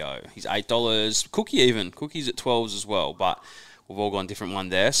Isaiah Yeo. He's $8. Cookie even. Cookie's at 12s as well, but we've all gone different one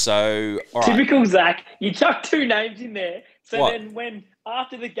there. So, all right. Typical Zach. You chuck two names in there. So what? Then when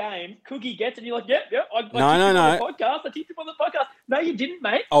after the game, Cookie gets it, and you're like, yep. I tipped him No. on the podcast. I tipped him on the podcast. No, you didn't,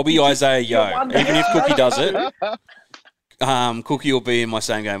 mate. I'll be Isaiah Yeo. Even if Cookie does it. Cookie will be in my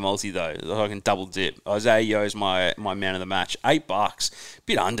same game multi though. I can double dip. Isaiah Yo's my man of the match. $8.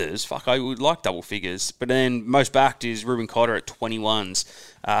 Bit unders. Fuck, I would like double figures. But then most backed is Ruben Cotter at 21s.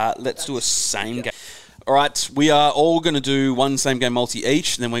 Let's do a same game. All right, we are all going to do one same game multi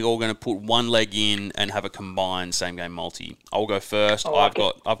each. Then we're all going to put one leg in and have a combined same game multi. I'll go first. I've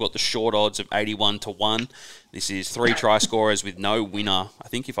got the short odds of 81 to 1. This is 3 try scorers with no winner. I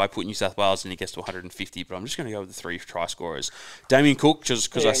think if I put New South Wales in, it gets to 150, but I'm just going to go with the 3 try scorers. Damien Cook, just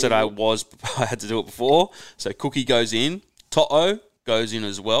because I said I had to do it before. So Cookie goes in. To'o goes in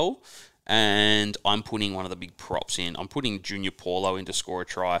as well. And I'm putting one of the big props in. I'm putting Junior Paulo in to score a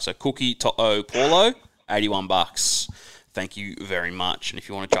try. So Cookie, To'o, Paulo, $81. Thank you very much. And if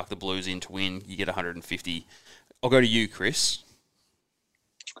you want to chuck the Blues in to win, you get 150. I'll go to you, Chris.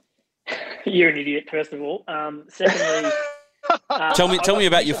 You're an idiot, first of all. Secondly, tell me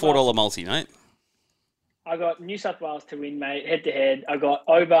about your $4 multi, mate. I got New South Wales to win, mate, head to head. I got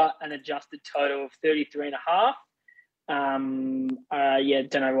over an adjusted total of 33.5. Don't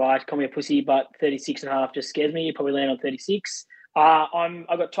know why. Call me a pussy, but 36.5 just scares me. You probably land on 36. I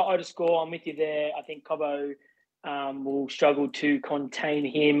got Toto to score. I'm with you there. I think Cobbo will struggle to contain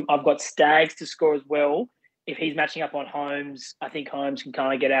him. I've got Stags to score as well. If he's matching up on Holmes, I think Holmes can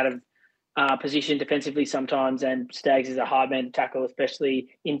kind of get out of position defensively sometimes, and Stags is a hard man to tackle, especially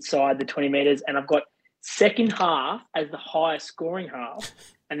inside the 20 metres. And I've got second half as the highest scoring half,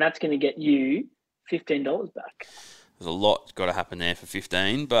 and that's going to get you $15 back. There's a lot got to happen there for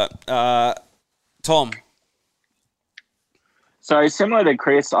 15, but Tom. So similar to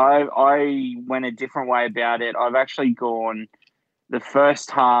Chris, I went a different way about it. I've actually gone the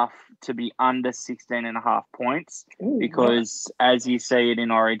first half to be under 16.5 points. Ooh, because as you see it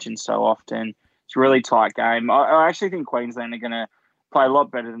in Origin so often, it's a really tight game. I actually think Queensland are going to play a lot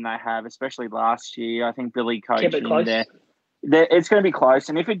better than they have, especially last year. I think Billy coaching there. It's going to be close.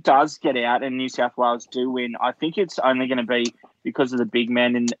 And if it does get out and New South Wales do win, I think it's only going to be because of the big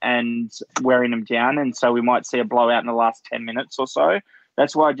men and wearing them down. And so we might see a blowout in the last 10 minutes or so.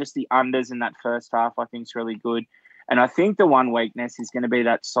 That's why just the unders in that first half I think is really good. And I think the one weakness is going to be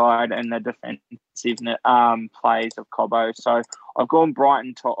that side and the defensive plays of Cobbo. So I've gone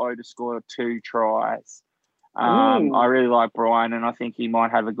Brighton To'o to score 2 tries. I really like Brian, and I think he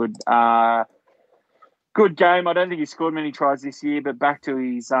might have a good game. I don't think he scored many tries this year, but back to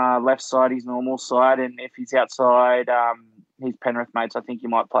his left side, his normal side. And if he's outside his Penrith mates, I think he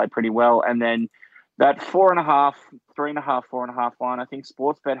might play pretty well. And then that 4.5, 3.5, 4.5 line, I think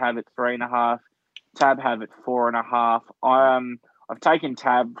Sportsbet have it 3.5. Tab have it 4.5. I've taken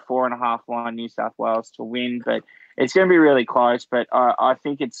Tab 4.5 line New South Wales to win, but it's going to be really close. But I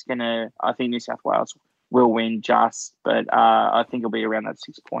think New South Wales will win but I think it'll be around that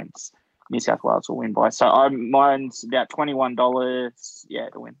 6 points. New South Wales will win by. So mine's about $21.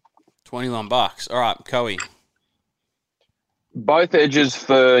 To win. $21. All right, Coey. Both edges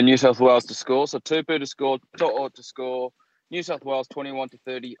for New South Wales to score. So Tupu to score, To'o to score. New South Wales 21 to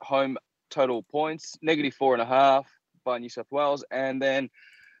 30 home total points, -4.5 by New South Wales. And then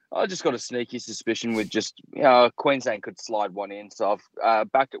I just got a sneaky suspicion with just, Queensland could slide one in. So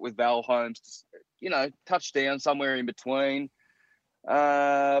I've backed it with Val Holmes, touchdown somewhere in between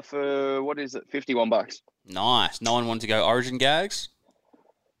for, what is it, $51. Nice. No one wanted to go Origin gags?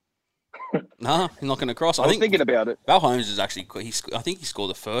 No, he's not going to cross. I was thinking about it. Val Holmes is actually, I think he scored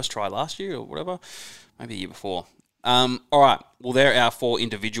the first try last year or whatever, maybe the year before. All right, well, there are our 4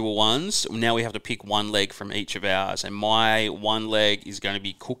 individual ones. Now we have to pick one leg from each of ours, and my one leg is going to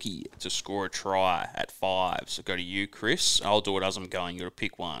be Cookie to score a try at 5. So go to you, Chris. I'll do it as I'm going. You've got to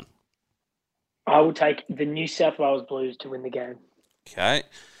pick one. I will take the New South Wales Blues to win the game. Okay.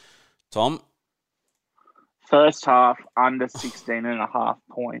 Tom? First half, under 16.5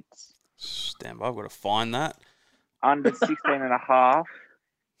 points. Stand by, I've got to find that. Under 16.5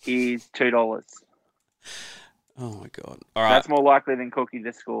 is $2. Oh, my God. All right. That's more likely than Cookie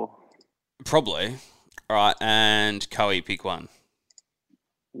to score. Probably. All right, and Coey, pick one.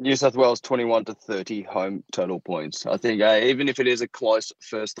 New South Wales 21 to 30 home total points. I think even if it is a close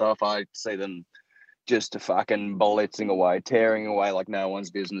first half, I see them just fucking blitzing away, tearing away like no one's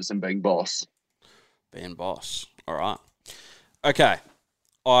business and being boss. Being boss. All right. Okay.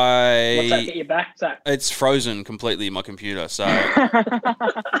 What's that get you back, Zach? It's frozen completely in my computer, so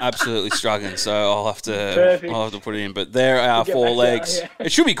absolutely struggling. So I'll have to put it in. But there are 4 legs.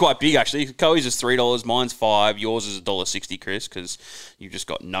 It should be quite big actually. Coey's is $3, mine's $5. Yours is $1.60, Chris, because you've just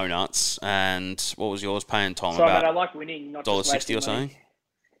got no nuts. And what was yours paying, Tom? Sorry, about but I like winning, not just $1.60 or something.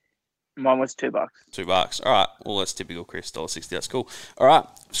 Mine was $2. $2. All right. Well, that's typical, Chris. $1.60. That's cool. All right.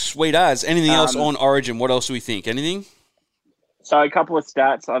 Sweet as. Anything else on Origin? What else do we think? Anything? So a couple of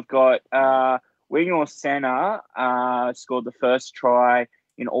stats I've got. Wing or centre scored the first try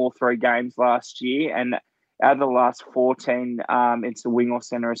in all 3 games last year, and out of the last 14, it's the wing or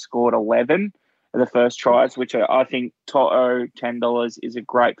centre has scored 11 of the first tries, which I think Toto $10 is a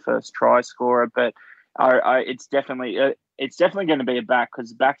great first try scorer. But it's definitely going to be a back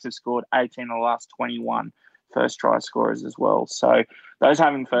because backs have scored 18 of the last 21 first try scorers as well. So those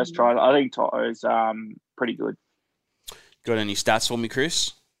having first tries, I think Toto's pretty good. Got any stats for me,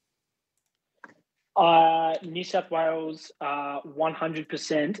 Chris? New South Wales are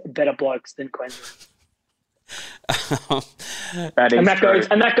 100% better blokes than Queensland.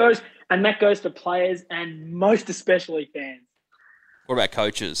 That goes for players and most especially fans. What about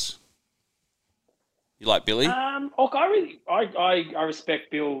coaches? You like Billy? Look, I respect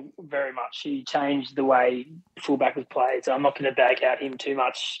Bill very much. He changed the way fullback was played, so I'm not going to bag out him too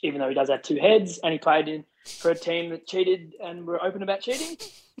much, even though he does have 2 heads and he played for a team that cheated and were open about cheating.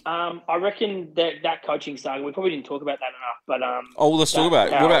 I reckon that coaching saga, we probably didn't talk about that enough, but let's talk about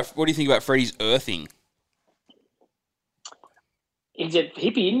it. What do you think about Freddie's earthing? He's a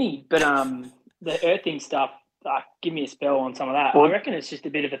hippie, isn't he? But the earthing stuff, give me a spell on some of that. I reckon it's just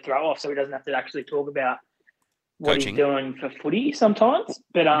a bit of a throw off, so he doesn't have to actually talk about what Coaching. he's doing for footy sometimes.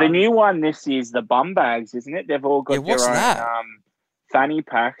 But the new one this year is the bum bags, isn't it? They've all got what's their own that? fanny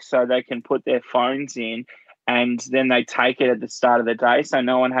pack, so they can put their phones in, and then they take it at the start of the day, so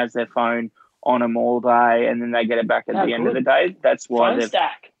no one has their phone on them all day, and then they get it back at the end of the day. That's why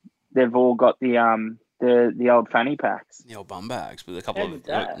they've all got the old fanny packs. The old bum bags with a couple of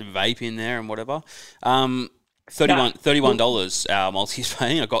that? vape in there and whatever. $31 our multi's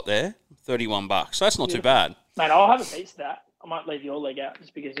paying. I got there. $31. So that's not too bad. Mate, I'll have a piece of that. I might leave your leg out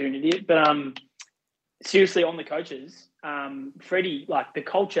just because you're an idiot. But seriously, on the coaches, Freddie, like the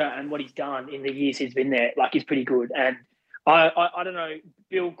culture and what he's done in the years he's been there, like he's pretty good. And I don't know,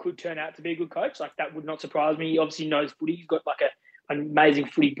 Bill could turn out to be a good coach. Like that would not surprise me. He obviously knows footy. He's got like an amazing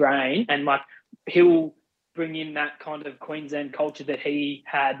footy brain, and like he'll bring in that kind of Queensland culture that he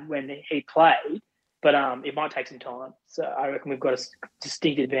had when he played. But it might take some time. So I reckon we've got a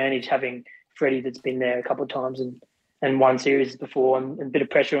distinct advantage having Freddie that's been there a couple of times and won series before, and a bit of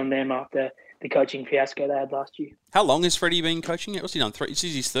pressure on them after the coaching fiasco they had last year. How long has Freddie been coaching it? What's he done? Is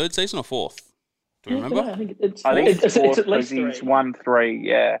this his 3rd season or 4th? Do you remember? I think it's at least 3. He's won 3,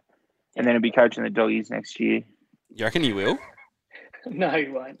 yeah. And then he'll be coaching the Doggies next year. You reckon he will? No, he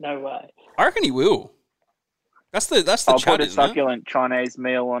won't. No way. I reckon he will. That's the I'll chat, put a isn't it? succulent Chinese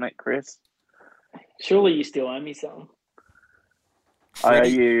meal on it, Chris. Surely you still owe me some. I owe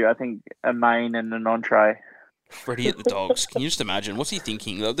Freddie, you, I think, a main and an entree. Freddie at the Dogs. Can you just imagine? What's he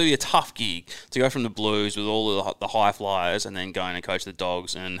thinking? That'll be a tough gig to go from the Blues with all the high flyers and then going to coach the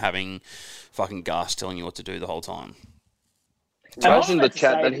Dogs and having fucking Gus telling you what to do the whole time. Imagine the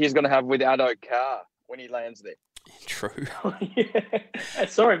chat that he's going to have with Addo Carr when he lands there. True. Yeah.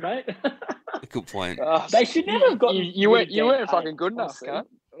 Sorry, mate. Good point. They should never have got You weren't fucking good enough, cunt.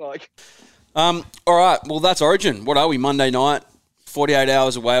 Like, All right. Well, that's Origin. What are we? Monday night. 48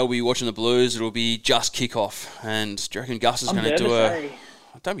 hours away. We'll be watching the Blues. It'll be just kickoff. And do you reckon Gus is going to do a...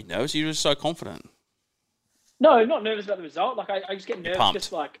 Don't be nervous. You're just so confident. No, not nervous about the result. Like I just get nervous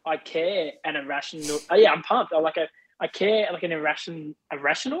because like I care an irrational. I'm pumped. I care like an irrational.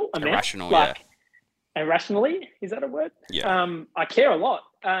 Irrational, like, irrationally, is that a word? Yeah. I care a lot,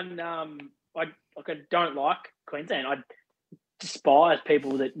 and I don't like Queensland. I despise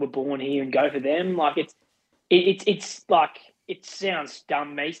people that were born here and go for them. Like it's like it sounds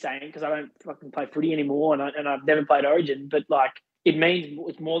dumb me saying because I don't fucking play footy anymore, and I've never played Origin, but like it means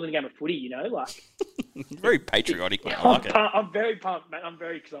it's more than a game of footy, you know. Like very patriotic, mate. I like it. I'm very pumped, mate. I'm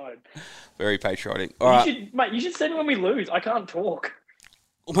very excited. Very patriotic. All right, you should send me when we lose. I can't talk.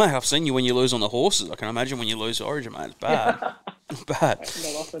 Well, mate, I've seen you when you lose on the horses. I can imagine when you lose Origin, mate. It's bad. It's bad.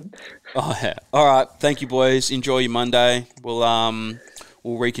 Not often. Oh, yeah. All right. Thank you, boys. Enjoy your Monday. We'll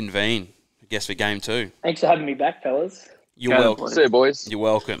reconvene, I guess, for game 2. Thanks for having me back, fellas. You're welcome. see you, boys. You're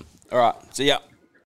welcome. All right. See ya.